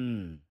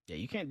 Yeah,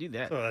 you can't do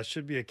that. So that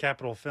should be a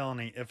capital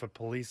felony if a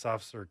police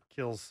officer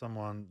kills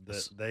someone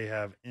that they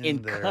have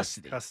in their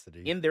custody.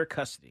 In their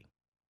custody.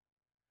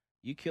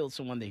 You killed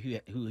someone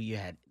who you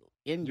had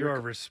in You your...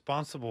 are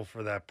responsible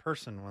for that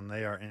person when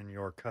they are in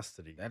your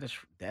custody.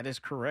 That is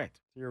correct.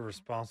 You're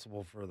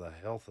responsible for the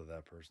health of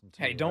that person,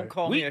 too. Hey, don't right?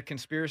 call me a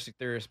conspiracy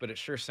theorist, but it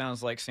sure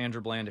sounds like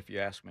Sandra Bland if you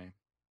ask me.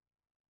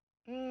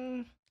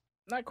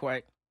 Not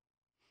quite.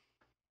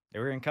 They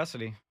were in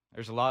custody.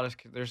 There's a lot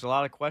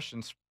of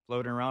questions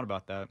floating around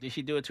about that. Did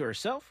she do it to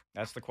herself?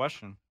 That's the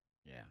question.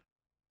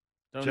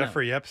 Yeah.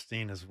 Jeffrey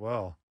Epstein as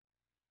well.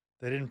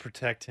 They didn't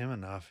protect him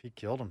enough. He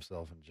killed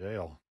himself in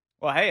jail.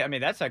 Well, hey, I mean,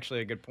 that's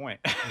actually a good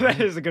point.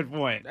 That is a good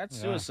point. That's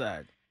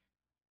suicide.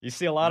 You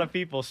see a lot of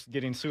people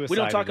getting suicide.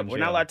 We're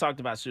not allowed to talk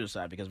about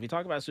suicide, because if we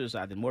talk about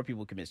suicide, then more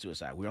people commit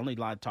suicide. We're only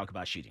allowed to talk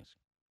about shootings.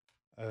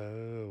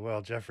 Oh,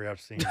 well, Jeffrey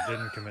Epstein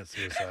didn't commit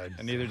suicide.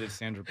 And neither did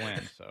Sandra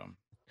Bland,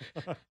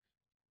 so.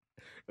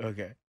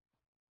 Okay.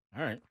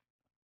 All right,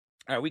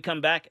 we come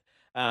back.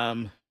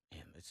 Let's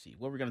see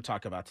what we're going to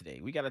talk about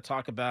today. We got a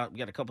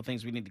couple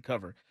things we need to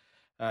cover.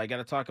 I got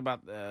to talk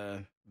about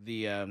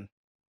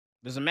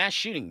there's a mass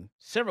shooting,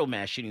 several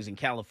mass shootings in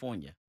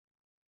California.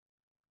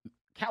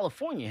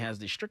 California has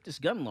the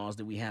strictest gun laws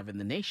that we have in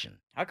the nation.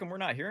 How come we're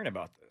not hearing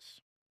about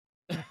this?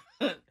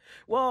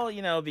 Well,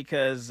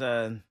 because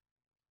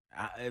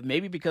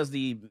maybe because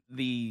the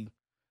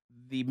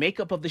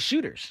makeup of the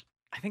shooters.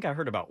 I think I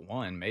heard about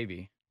one,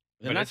 maybe.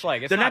 They're But not- it's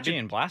like, it's they're not not your-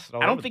 being blasted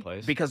all I don't over think the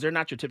place. because they're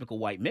not your typical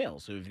white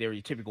males. So if they're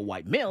your typical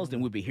white males, then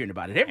we'd be hearing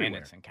about it And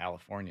everywhere. it's in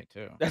California,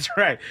 too. That's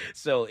right.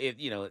 So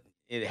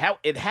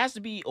it has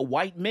to be a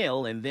white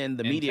male, and then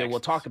the In media will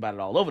Texas. talk about it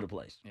all over the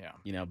place.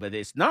 Yeah. But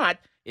it's not.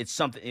 It's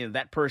something.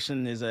 That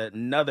person is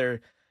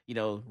another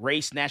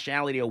race,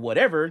 nationality, or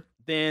whatever.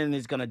 Then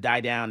it's gonna die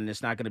down, and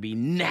it's not gonna be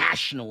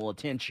national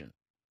attention.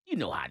 You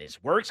know how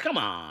this works. Come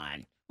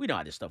on, we know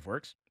how this stuff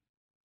works.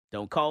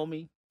 Don't call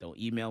me. Don't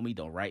email me.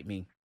 Don't write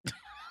me.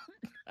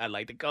 I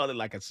like to call it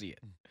like I see it.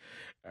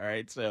 All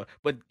right. So,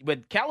 but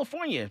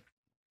California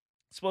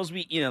supposed to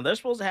be, they're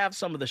supposed to have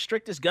some of the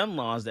strictest gun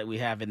laws that we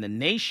have in the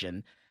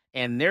nation,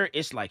 and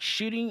it's like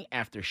shooting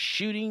after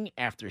shooting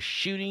after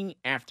shooting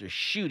after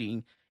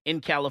shooting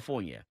in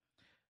California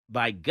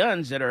by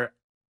guns that are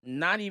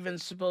not even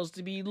supposed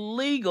to be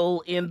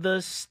legal in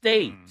the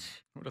state.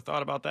 Who would have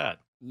thought about that?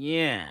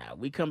 Yeah,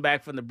 we come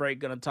back from the break,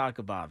 going to talk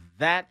about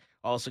that.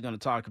 Also going to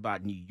talk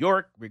about New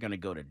York. We're going to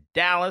go to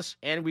Dallas,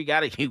 and you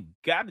got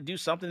to do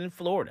something in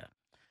Florida.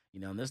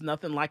 There's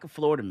nothing like a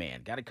Florida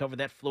man. Got to cover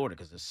that Florida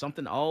because there's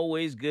something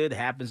always good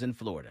happens in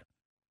Florida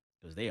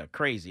because they are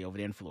crazy over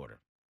there in Florida.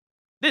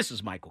 This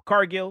is Michael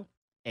Cargill,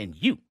 and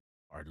you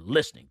are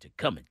listening to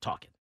Come and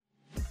Talk It.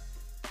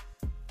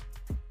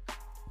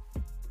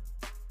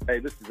 Hey,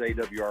 this is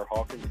AWR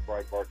Hawkins,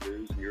 Breitbart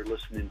News, and you're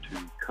listening to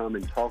Come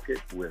and Talk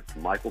It with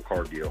Michael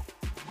Cargill.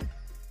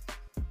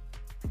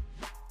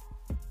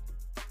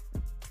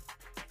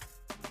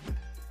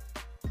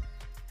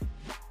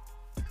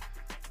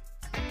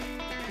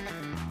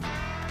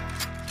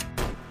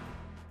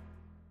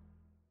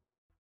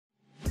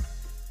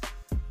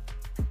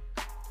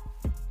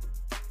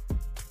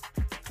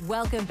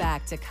 Welcome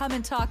back to Come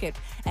and Talk It.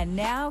 And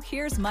now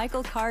here's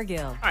Michael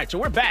Cargill. All right, so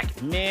we're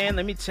back. Man,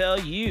 let me tell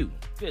you,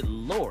 good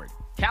Lord,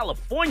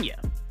 California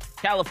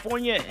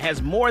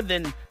has more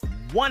than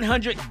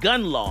 100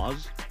 gun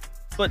laws,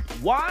 but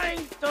why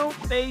don't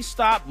they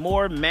stop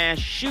more mass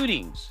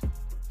shootings?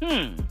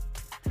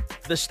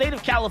 The state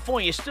of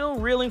California is still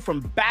reeling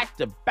from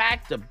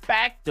back-to-back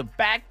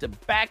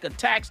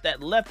attacks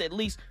that left at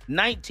least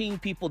 19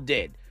 people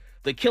dead.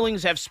 The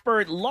killings have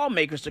spurred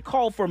lawmakers to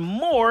call for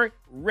more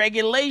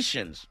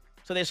regulations.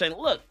 So they're saying,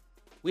 look,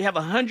 we have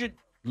 100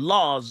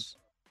 laws,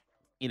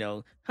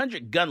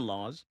 100 gun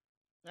laws.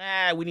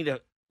 We need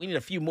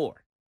a few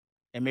more.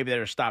 And maybe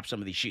that'll stop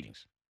some of these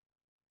shootings.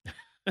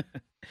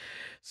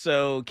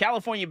 So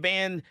California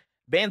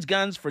bans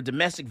guns for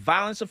domestic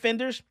violence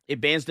offenders. It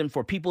bans them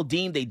for people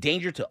deemed a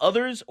danger to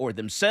others or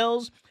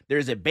themselves.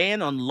 There's a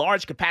ban on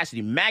large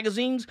capacity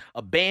magazines,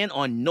 a ban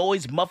on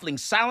noise muffling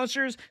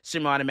silencers,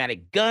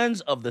 semi-automatic guns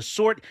of the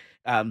sort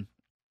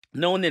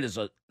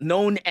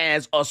known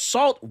as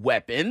assault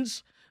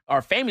weapons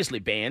are famously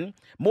banned.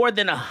 More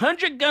than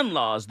 100 gun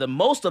laws, the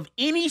most of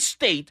any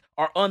state,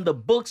 are on the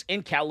books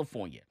in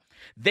California.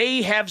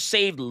 They have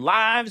saved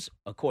lives,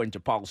 according to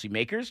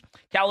policymakers.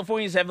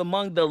 Californians have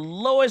among the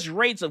lowest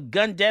rates of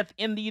gun death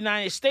in the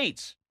United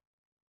States.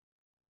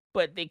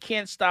 But they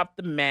can't stop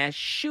the mass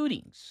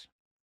shootings.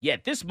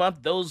 Yet this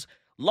month, those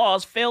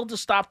laws failed to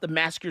stop the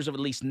massacres of at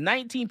least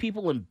 19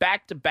 people in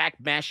back-to-back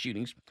mass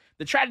shootings.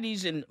 The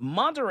tragedies in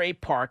Monterey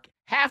Park,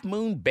 Half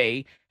Moon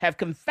Bay have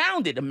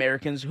confounded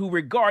Americans who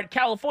regard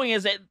California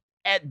as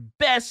at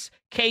best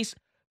case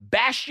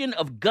bastion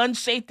of gun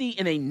safety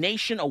in a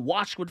nation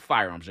awash with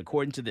firearms,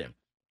 according to them.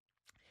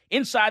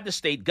 Inside the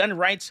state, gun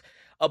rights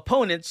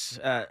proponents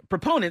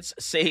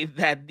say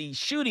that the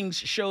shootings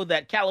show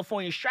that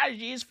California's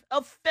strategy is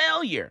a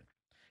failure.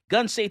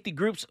 Gun safety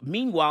groups,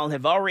 meanwhile,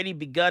 have already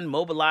begun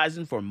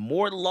mobilizing for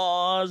more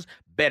laws,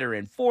 better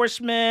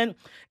enforcement.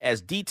 As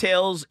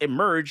details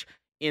emerge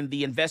in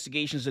the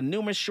investigations, the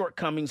numerous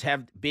shortcomings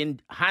have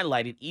been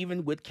highlighted,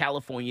 even with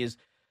California's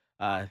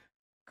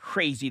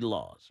crazy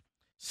laws.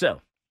 So,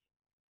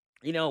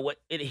 what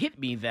it hit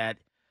me that,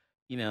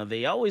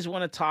 they always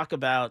want to talk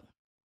about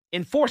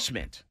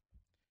enforcement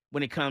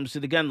when it comes to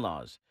the gun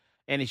laws.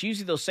 And it's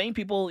usually those same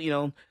people,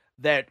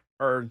 that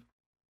are,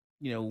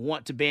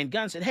 want to ban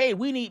guns and, hey,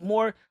 we need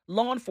more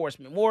law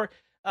enforcement, more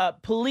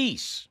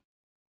police.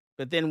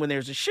 But then when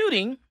there's a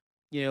shooting,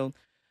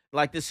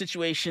 like this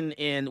situation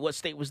in, what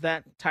state was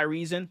that?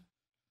 Tyre's in?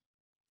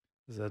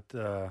 Is that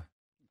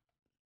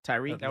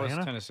Tyre? That was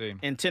Tennessee.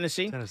 In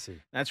Tennessee? Tennessee.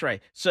 That's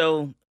right.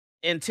 So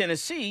in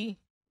Tennessee,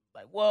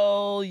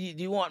 do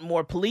you want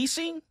more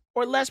policing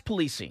or less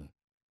policing?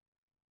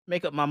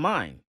 Make up my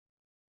mind.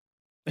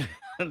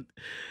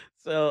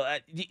 So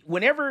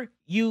whenever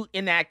you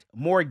enact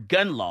more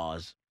gun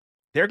laws,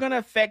 they're going to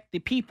affect the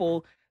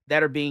people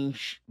that are being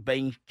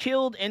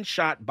killed and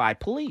shot by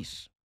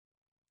police,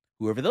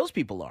 whoever those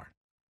people are.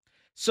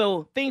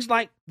 So things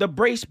like the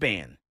brace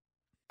ban,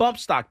 bump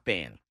stock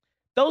ban,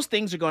 those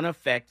things are going to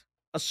affect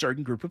a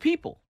certain group of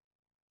people.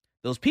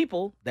 Those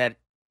people that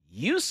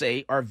you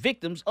say are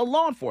victims of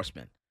law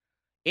enforcement.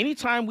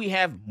 anytime we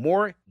have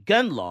more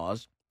gun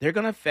laws, they're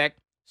going to affect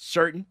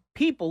certain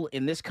people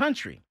in this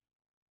country.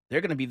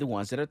 They're going to be the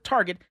ones that are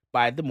targeted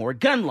by the more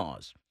gun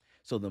laws.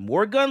 So the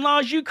more gun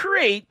laws you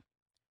create,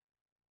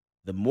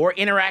 the more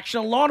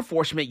interaction of law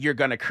enforcement you're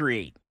going to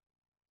create.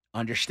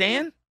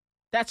 Understand?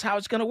 That's how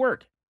it's going to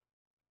work.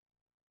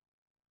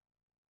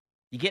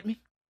 You get me?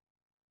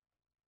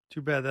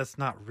 Too bad that's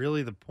not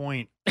really the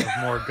point of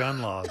more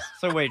gun laws.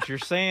 So wait, you're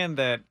saying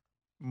that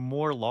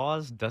more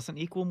laws doesn't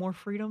equal more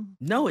freedom?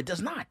 No, it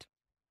does not.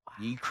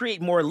 You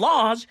create more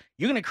laws,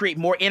 you're going to create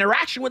more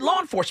interaction with law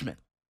enforcement.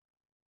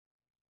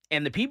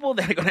 And the people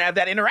that are going to have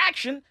that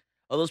interaction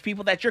are those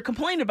people that you're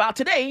complaining about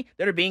today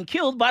that are being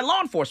killed by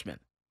law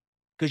enforcement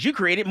because you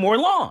created more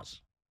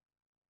laws.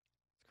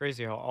 It's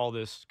crazy how all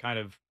this kind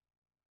of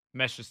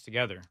meshes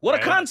together. What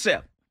right? a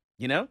concept,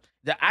 you know?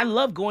 That I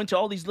love going to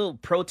all these little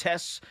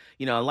protests.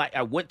 You know, like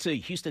I went to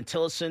Houston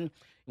Tillotson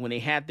when they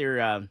had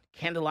their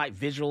candlelight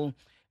vigil,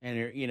 and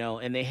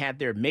and they had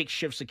their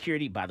makeshift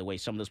security. By the way,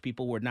 some of those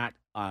people were not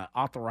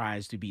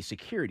authorized to be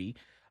security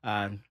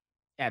at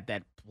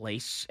that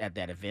place, at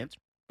that event.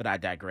 But I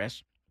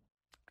digress.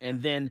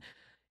 And then,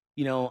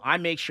 I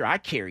make sure I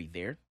carry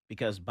there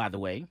because, by the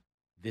way,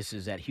 this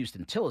is at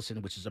Houston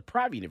Tillotson, which is a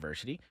private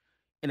university.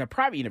 In a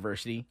private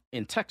university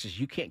in Texas,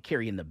 you can't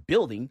carry in the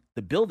building.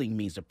 The building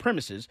means the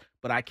premises,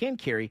 but I can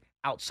carry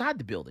outside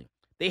the building.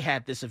 They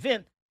had this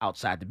event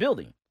outside the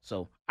building.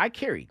 So I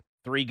carry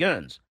 3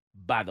 guns,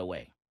 by the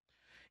way.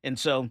 And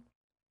so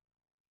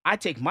I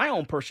take my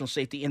own personal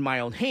safety in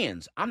my own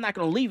hands. I'm not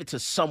going to leave it to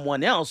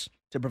someone else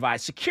to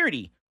provide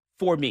security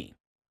for me.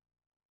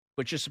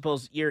 But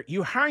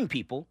you're hiring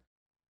people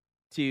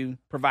to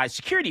provide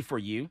security for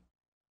you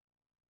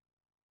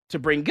to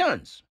bring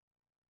guns.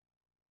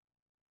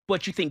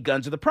 But you think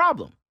guns are the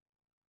problem.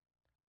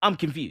 I'm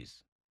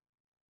confused.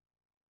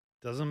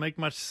 Doesn't make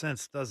much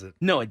sense, does it?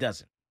 No, it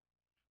doesn't.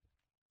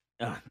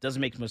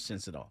 Doesn't make much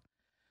sense at all.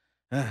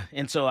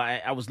 And so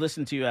I was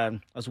listening to, I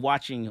was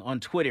watching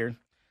on Twitter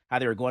how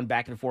they were going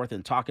back and forth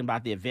and talking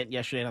about the event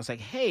yesterday. And I was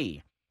like,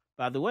 hey,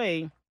 by the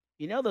way,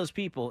 those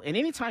people, and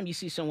anytime you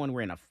see someone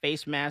wearing a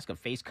face mask, a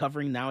face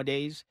covering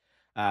nowadays,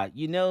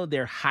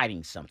 they're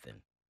hiding something.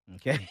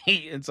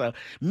 Okay. And so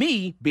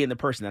me being the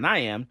person that I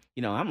am,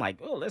 I'm like,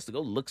 oh, let's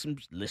look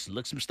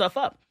some stuff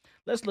up.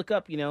 Let's look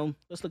up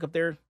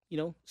their,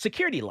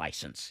 security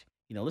license.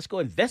 Let's go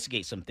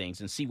investigate some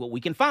things and see what we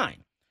can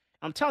find.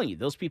 I'm telling you,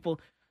 those people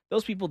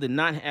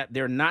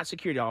they're not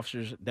security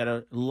officers that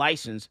are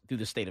licensed through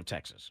the state of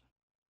Texas.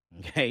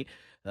 Okay.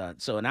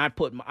 And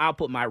I'll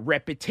put my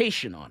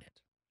reputation on it.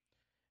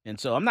 And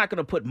so I'm not going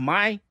to put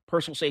my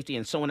personal safety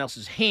in someone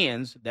else's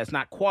hands that's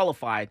not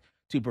qualified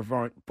to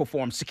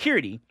perform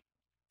security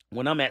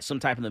when I'm at some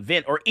type of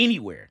event or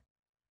anywhere.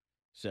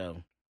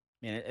 So,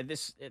 man,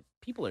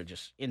 people are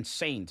just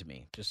insane to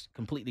me, just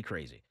completely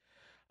crazy.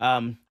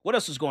 What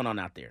else is going on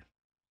out there?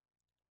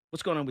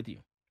 What's going on with you?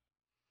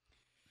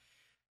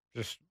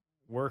 Just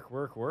work,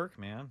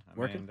 man. I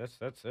Working? mean,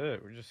 that's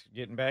it. We're just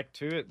getting back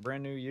to it.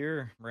 Brand new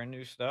year, brand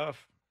new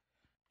stuff.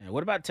 And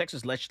what about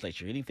Texas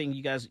legislature? Anything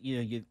you guys,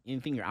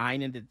 anything you're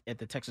eyeing at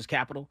the Texas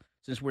Capitol?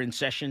 Since we're in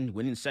session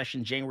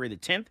January the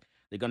 10th.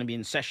 They're going to be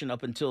in session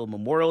up until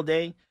Memorial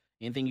Day.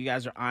 Anything you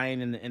guys are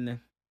eyeing in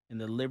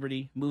the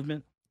liberty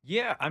movement?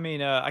 Yeah, I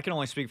mean, I can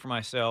only speak for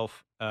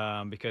myself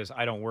because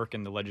I don't work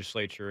in the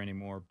legislature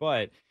anymore.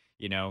 But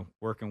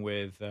working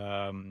with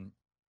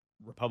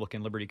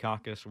Republican Liberty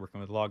Caucus,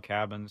 working with log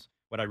cabins,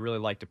 what I really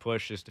like to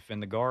push is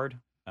Defend the Guard.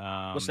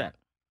 What's that?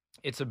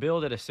 It's a bill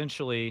that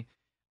essentially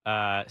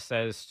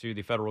says to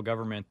the federal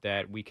government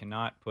that we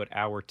cannot put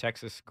our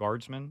Texas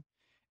guardsmen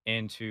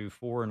into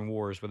foreign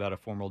wars without a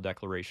formal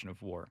declaration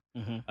of war.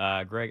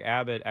 Mm-hmm. Greg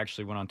Abbott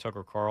actually went on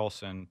Tucker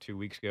Carlson 2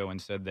 weeks ago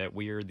and said that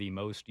we are the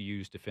most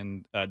used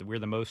we're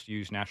the most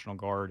used National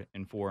Guard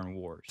in foreign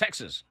wars.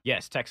 Texas.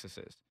 Yes, Texas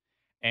is.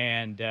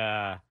 And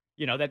that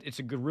it's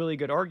a really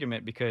good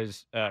argument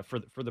because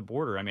for the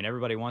border, I mean,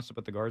 everybody wants to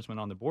put the guardsmen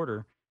on the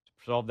border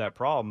to solve that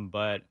problem,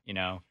 but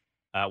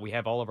we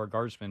have all of our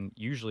guardsmen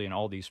usually in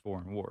all these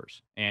foreign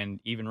wars. And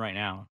even right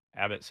now,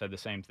 Abbott said the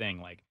same thing,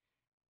 like,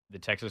 the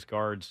Texas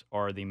Guards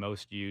are the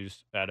most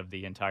used out of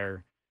the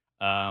entire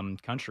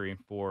country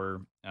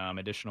for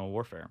additional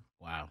warfare.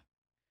 Wow.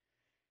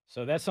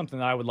 So that's something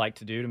that I would like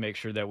to do to make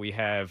sure that we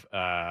have,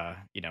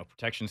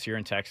 protections here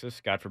in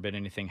Texas. God forbid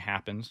anything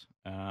happens,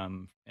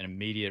 an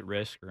immediate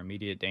risk or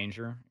immediate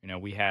danger.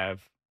 We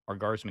have our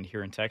guardsmen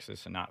here in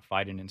Texas and not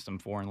fighting in some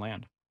foreign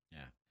land.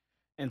 Yeah.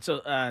 And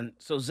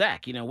so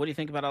Zach, what do you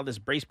think about all this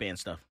brace band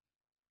stuff?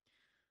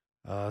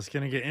 It's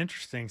going to get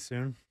interesting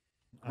soon.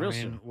 Real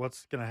soon.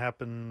 What's going to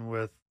happen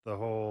with the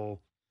whole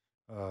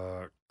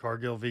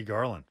Cargill v.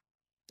 Garland?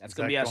 That's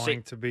going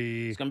to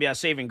be it's going to be our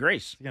saving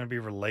grace. Is it going to be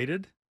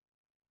related?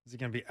 Is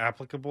it going to be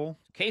applicable?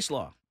 Case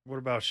law. What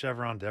about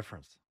Chevron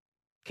deference?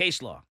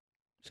 Case law.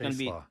 It's going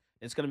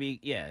to be,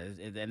 yeah,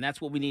 and that's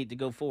what we need to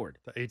go forward.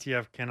 The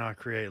ATF cannot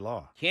create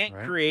law. Can't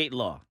right? create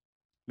law.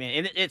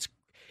 Man, and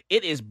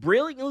it is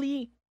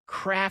brilliantly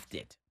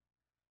crafted.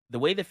 The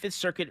way the Fifth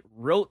Circuit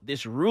wrote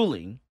this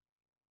ruling,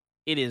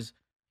 it is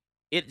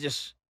it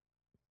just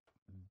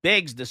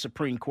begs the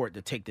Supreme Court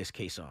to take this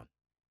case on.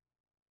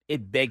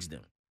 It begs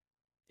them.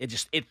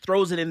 It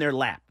throws it in their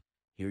lap.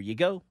 Here you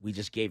go. We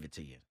just gave it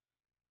to you.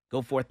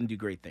 Go forth and do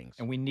great things.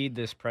 And we need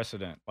this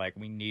precedent. Like,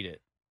 we need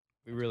it.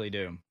 We really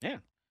do. Yeah.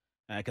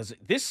 Because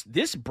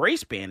this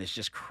brace ban is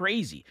just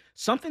crazy.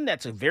 Something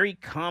that's a very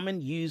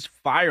common used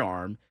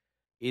firearm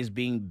is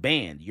being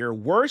banned. Your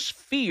worst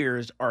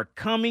fears are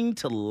coming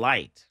to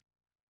light.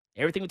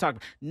 Everything we talk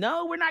about.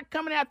 No, we're not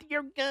coming after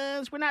your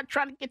guns. We're not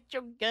trying to get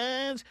your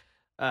guns.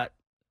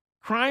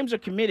 Crimes are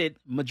committed.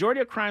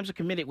 Majority of crimes are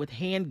committed with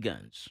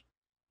handguns.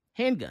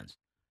 Handguns.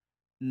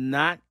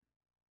 Not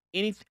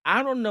any.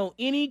 I don't know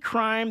any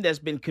crime that's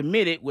been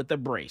committed with a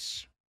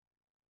brace.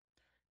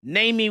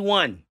 Name me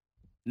one.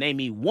 Name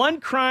me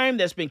one crime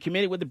that's been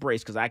committed with a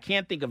brace, because I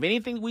can't think of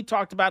anything we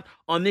talked about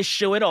on this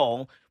show at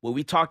all where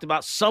we talked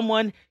about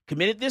someone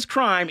committed this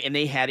crime and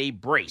they had a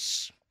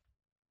brace.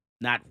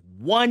 Not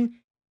one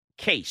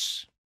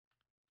case.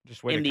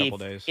 Just wait a couple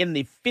days. In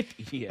the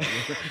 50, yeah,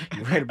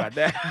 you're right about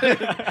that.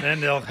 Then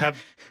they'll have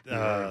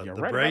You're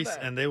the right brace, about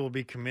that. and they will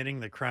be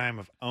committing the crime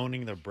of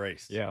owning the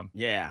brace. Yeah.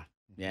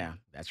 Yeah,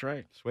 that's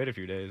right. Just wait a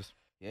few days.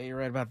 Yeah, you're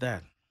right about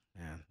that.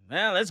 Yeah.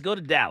 Well, let's go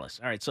to Dallas.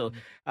 All right, so,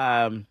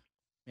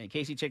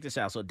 Casey, check this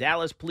out. So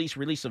Dallas police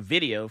released a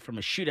video from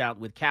a shootout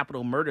with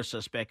capital murder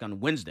suspect on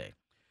Wednesday.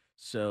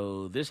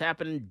 So this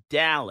happened in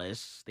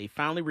Dallas. They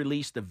finally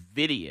released the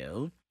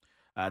video.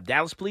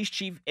 Dallas Police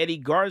Chief Eddie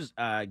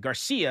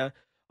Garcia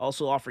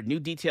also offered new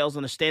details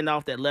on a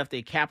standoff that left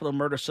a capital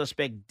murder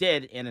suspect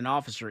dead and an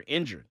officer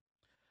injured.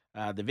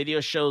 The video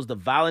shows the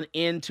violent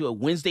end to a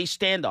Wednesday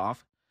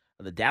standoff.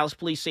 The Dallas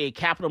police say a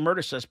capital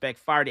murder suspect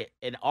fired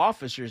at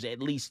officers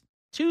at least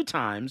 2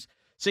 times.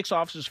 6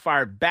 officers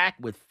fired back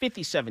with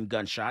 57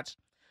 gunshots.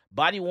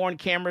 Body-worn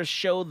cameras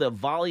show the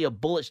volley of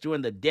bullets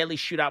during the deadly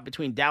shootout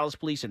between Dallas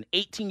police and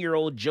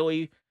 18-year-old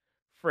Joey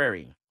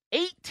Frary.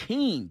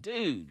 18,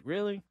 dude,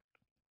 really?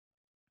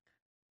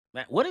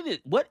 Man, what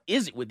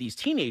is it with these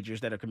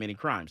teenagers that are committing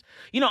crimes?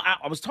 You know,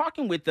 I was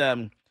talking with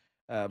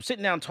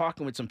sitting down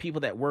talking with some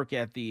people that work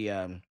at the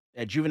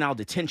at juvenile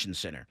detention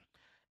center,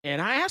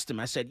 and I asked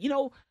them. I said, you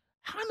know,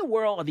 how in the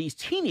world are these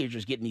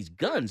teenagers getting these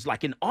guns?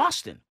 Like in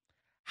Austin,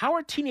 how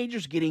are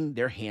teenagers getting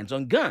their hands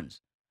on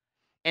guns?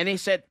 And they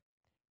said,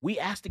 we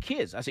asked the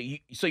kids. I said,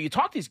 so you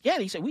talk to these? Yeah,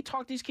 he said, we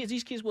talk to these kids.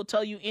 These kids will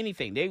tell you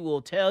anything. They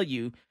will tell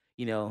you,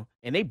 you know,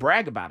 and they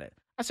brag about it.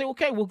 I said,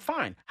 okay, well,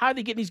 fine. How are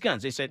they getting these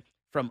guns? They said,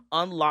 from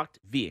unlocked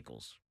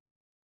vehicles.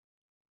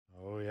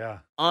 Oh, yeah.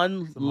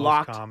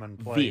 Unlocked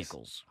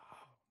vehicles.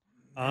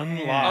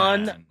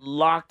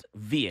 Unlocked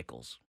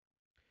vehicles.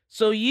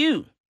 So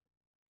you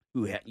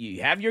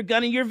have your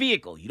gun in your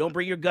vehicle. You don't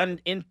bring your gun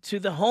into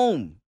the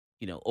home,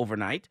 you know,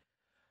 overnight.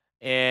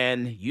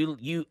 And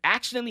you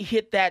accidentally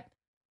hit that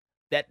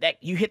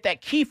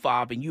key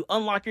fob and you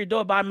unlock your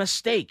door by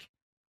mistake.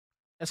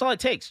 That's all it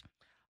takes.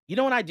 You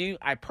know what I do?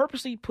 I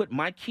purposely put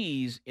my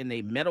keys in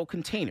a metal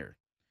container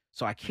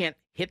so I can't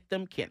hit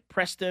them, can't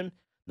press them.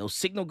 No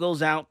signal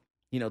goes out,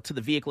 you know, to the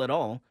vehicle at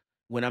all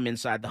when I'm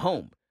inside the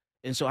home.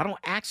 And so I don't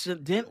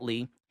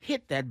accidentally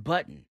hit that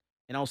button.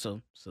 And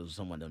also, so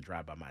someone don't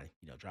drive by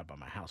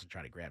my house and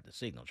try to grab the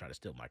signal, try to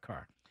steal my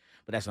car.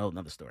 But that's a whole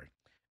nother story.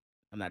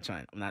 I'm not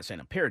saying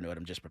I'm paranoid,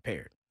 I'm just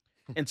prepared.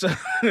 And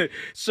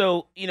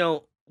so, you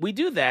know, we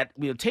do that.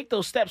 We'll take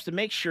those steps to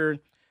make sure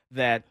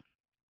that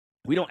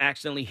we don't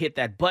accidentally hit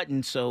that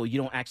button so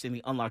you don't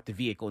accidentally unlock the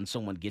vehicle and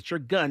someone gets your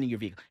gun in your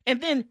vehicle. And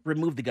then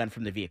remove the gun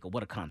from the vehicle.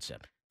 What a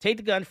concept. Take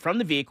the gun from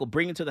the vehicle,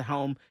 bring it to the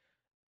home,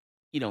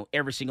 you know,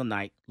 every single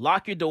night.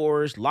 Lock your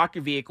doors, lock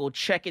your vehicle,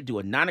 check it, do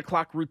a 9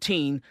 o'clock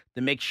routine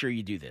to make sure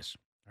you do this.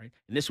 All right?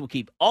 And this will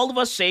keep all of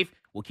us safe.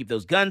 We'll keep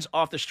those guns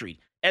off the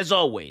street. As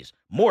always,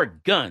 more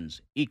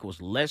guns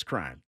equals less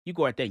crime. You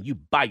go out there and you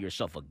buy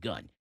yourself a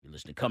gun. You're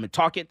listening to Come and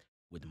Talk It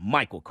with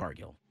Michael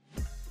Cargill.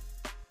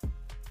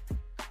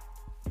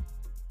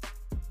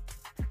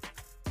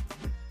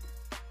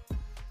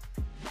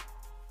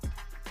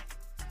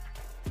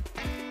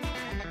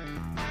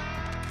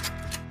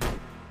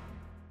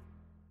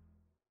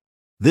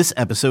 This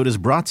episode is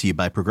brought to you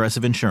by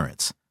Progressive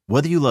Insurance.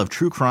 Whether you love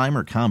true crime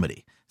or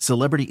comedy,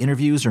 celebrity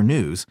interviews or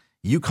news,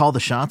 you call the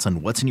shots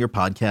on what's in your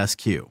podcast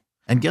queue.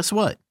 And guess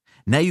what?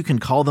 Now you can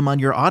call them on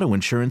your auto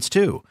insurance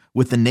too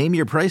with the Name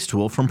Your Price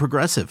tool from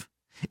Progressive.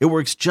 It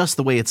works just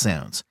the way it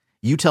sounds.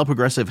 You tell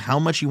Progressive how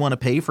much you want to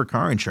pay for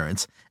car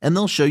insurance, and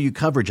they'll show you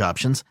coverage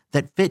options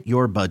that fit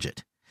your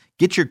budget.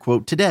 Get your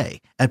quote today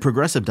at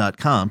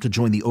Progressive.com to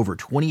join the over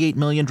 28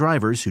 million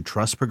drivers who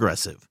trust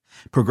Progressive.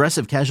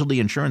 Progressive Casualty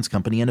Insurance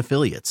Company and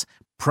Affiliates.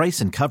 Price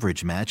and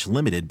coverage match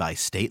limited by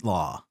state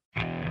law.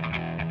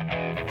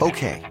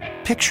 Okay,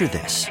 picture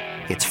this.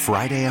 It's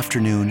Friday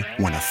afternoon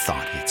when a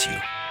thought hits you.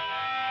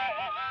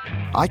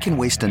 I can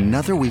waste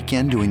another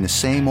weekend doing the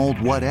same old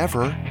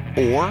whatever,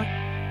 or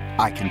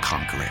I can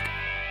conquer it.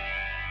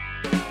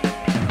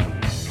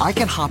 I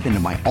can hop into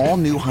my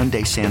all-new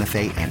Hyundai Santa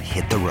Fe and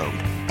hit the road.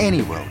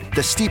 Any road.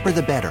 The steeper,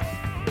 the better.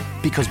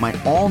 Because my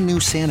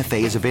all-new Santa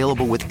Fe is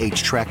available with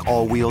H-Track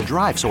all-wheel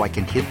drive, so I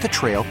can hit the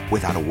trail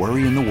without a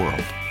worry in the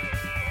world.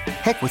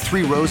 Heck, with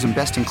 3 rows and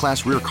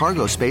best-in-class rear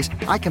cargo space,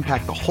 I can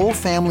pack the whole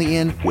family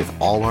in with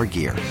all our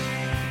gear.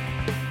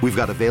 We've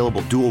got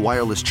available dual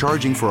wireless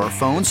charging for our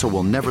phones, so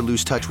we'll never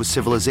lose touch with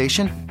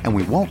civilization, and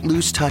we won't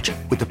lose touch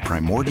with the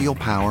primordial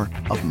power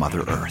of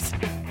Mother Earth.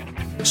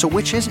 So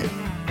which is it?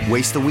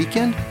 Waste the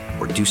weekend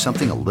or do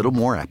something a little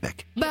more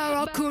epic?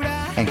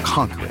 And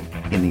conquer it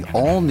in the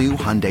all-new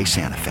Hyundai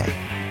Santa Fe.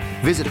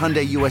 Visit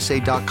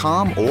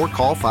HyundaiUSA.com or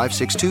call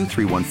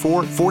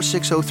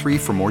 562-314-4603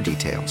 for more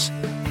details.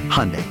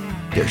 Hyundai,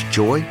 there's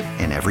joy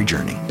in every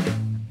journey.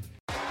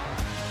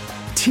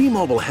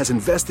 T-Mobile has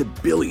invested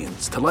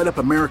billions to light up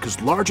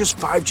America's largest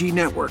 5G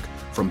network,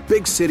 from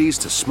big cities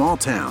to small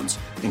towns,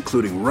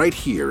 including right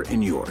here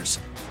in yours.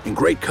 And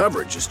great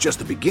coverage is just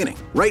the beginning.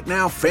 Right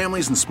now,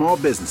 families and small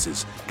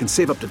businesses can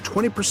save up to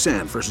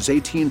 20% versus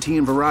AT&T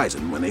and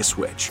Verizon when they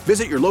switch.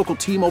 Visit your local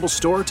T-Mobile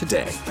store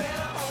today.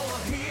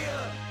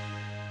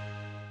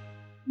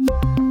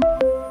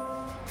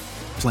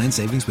 Plan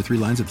savings with 3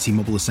 lines of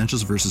T-Mobile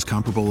Essentials versus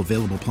comparable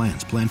available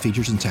plans. Plan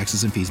features and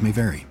taxes and fees may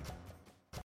vary.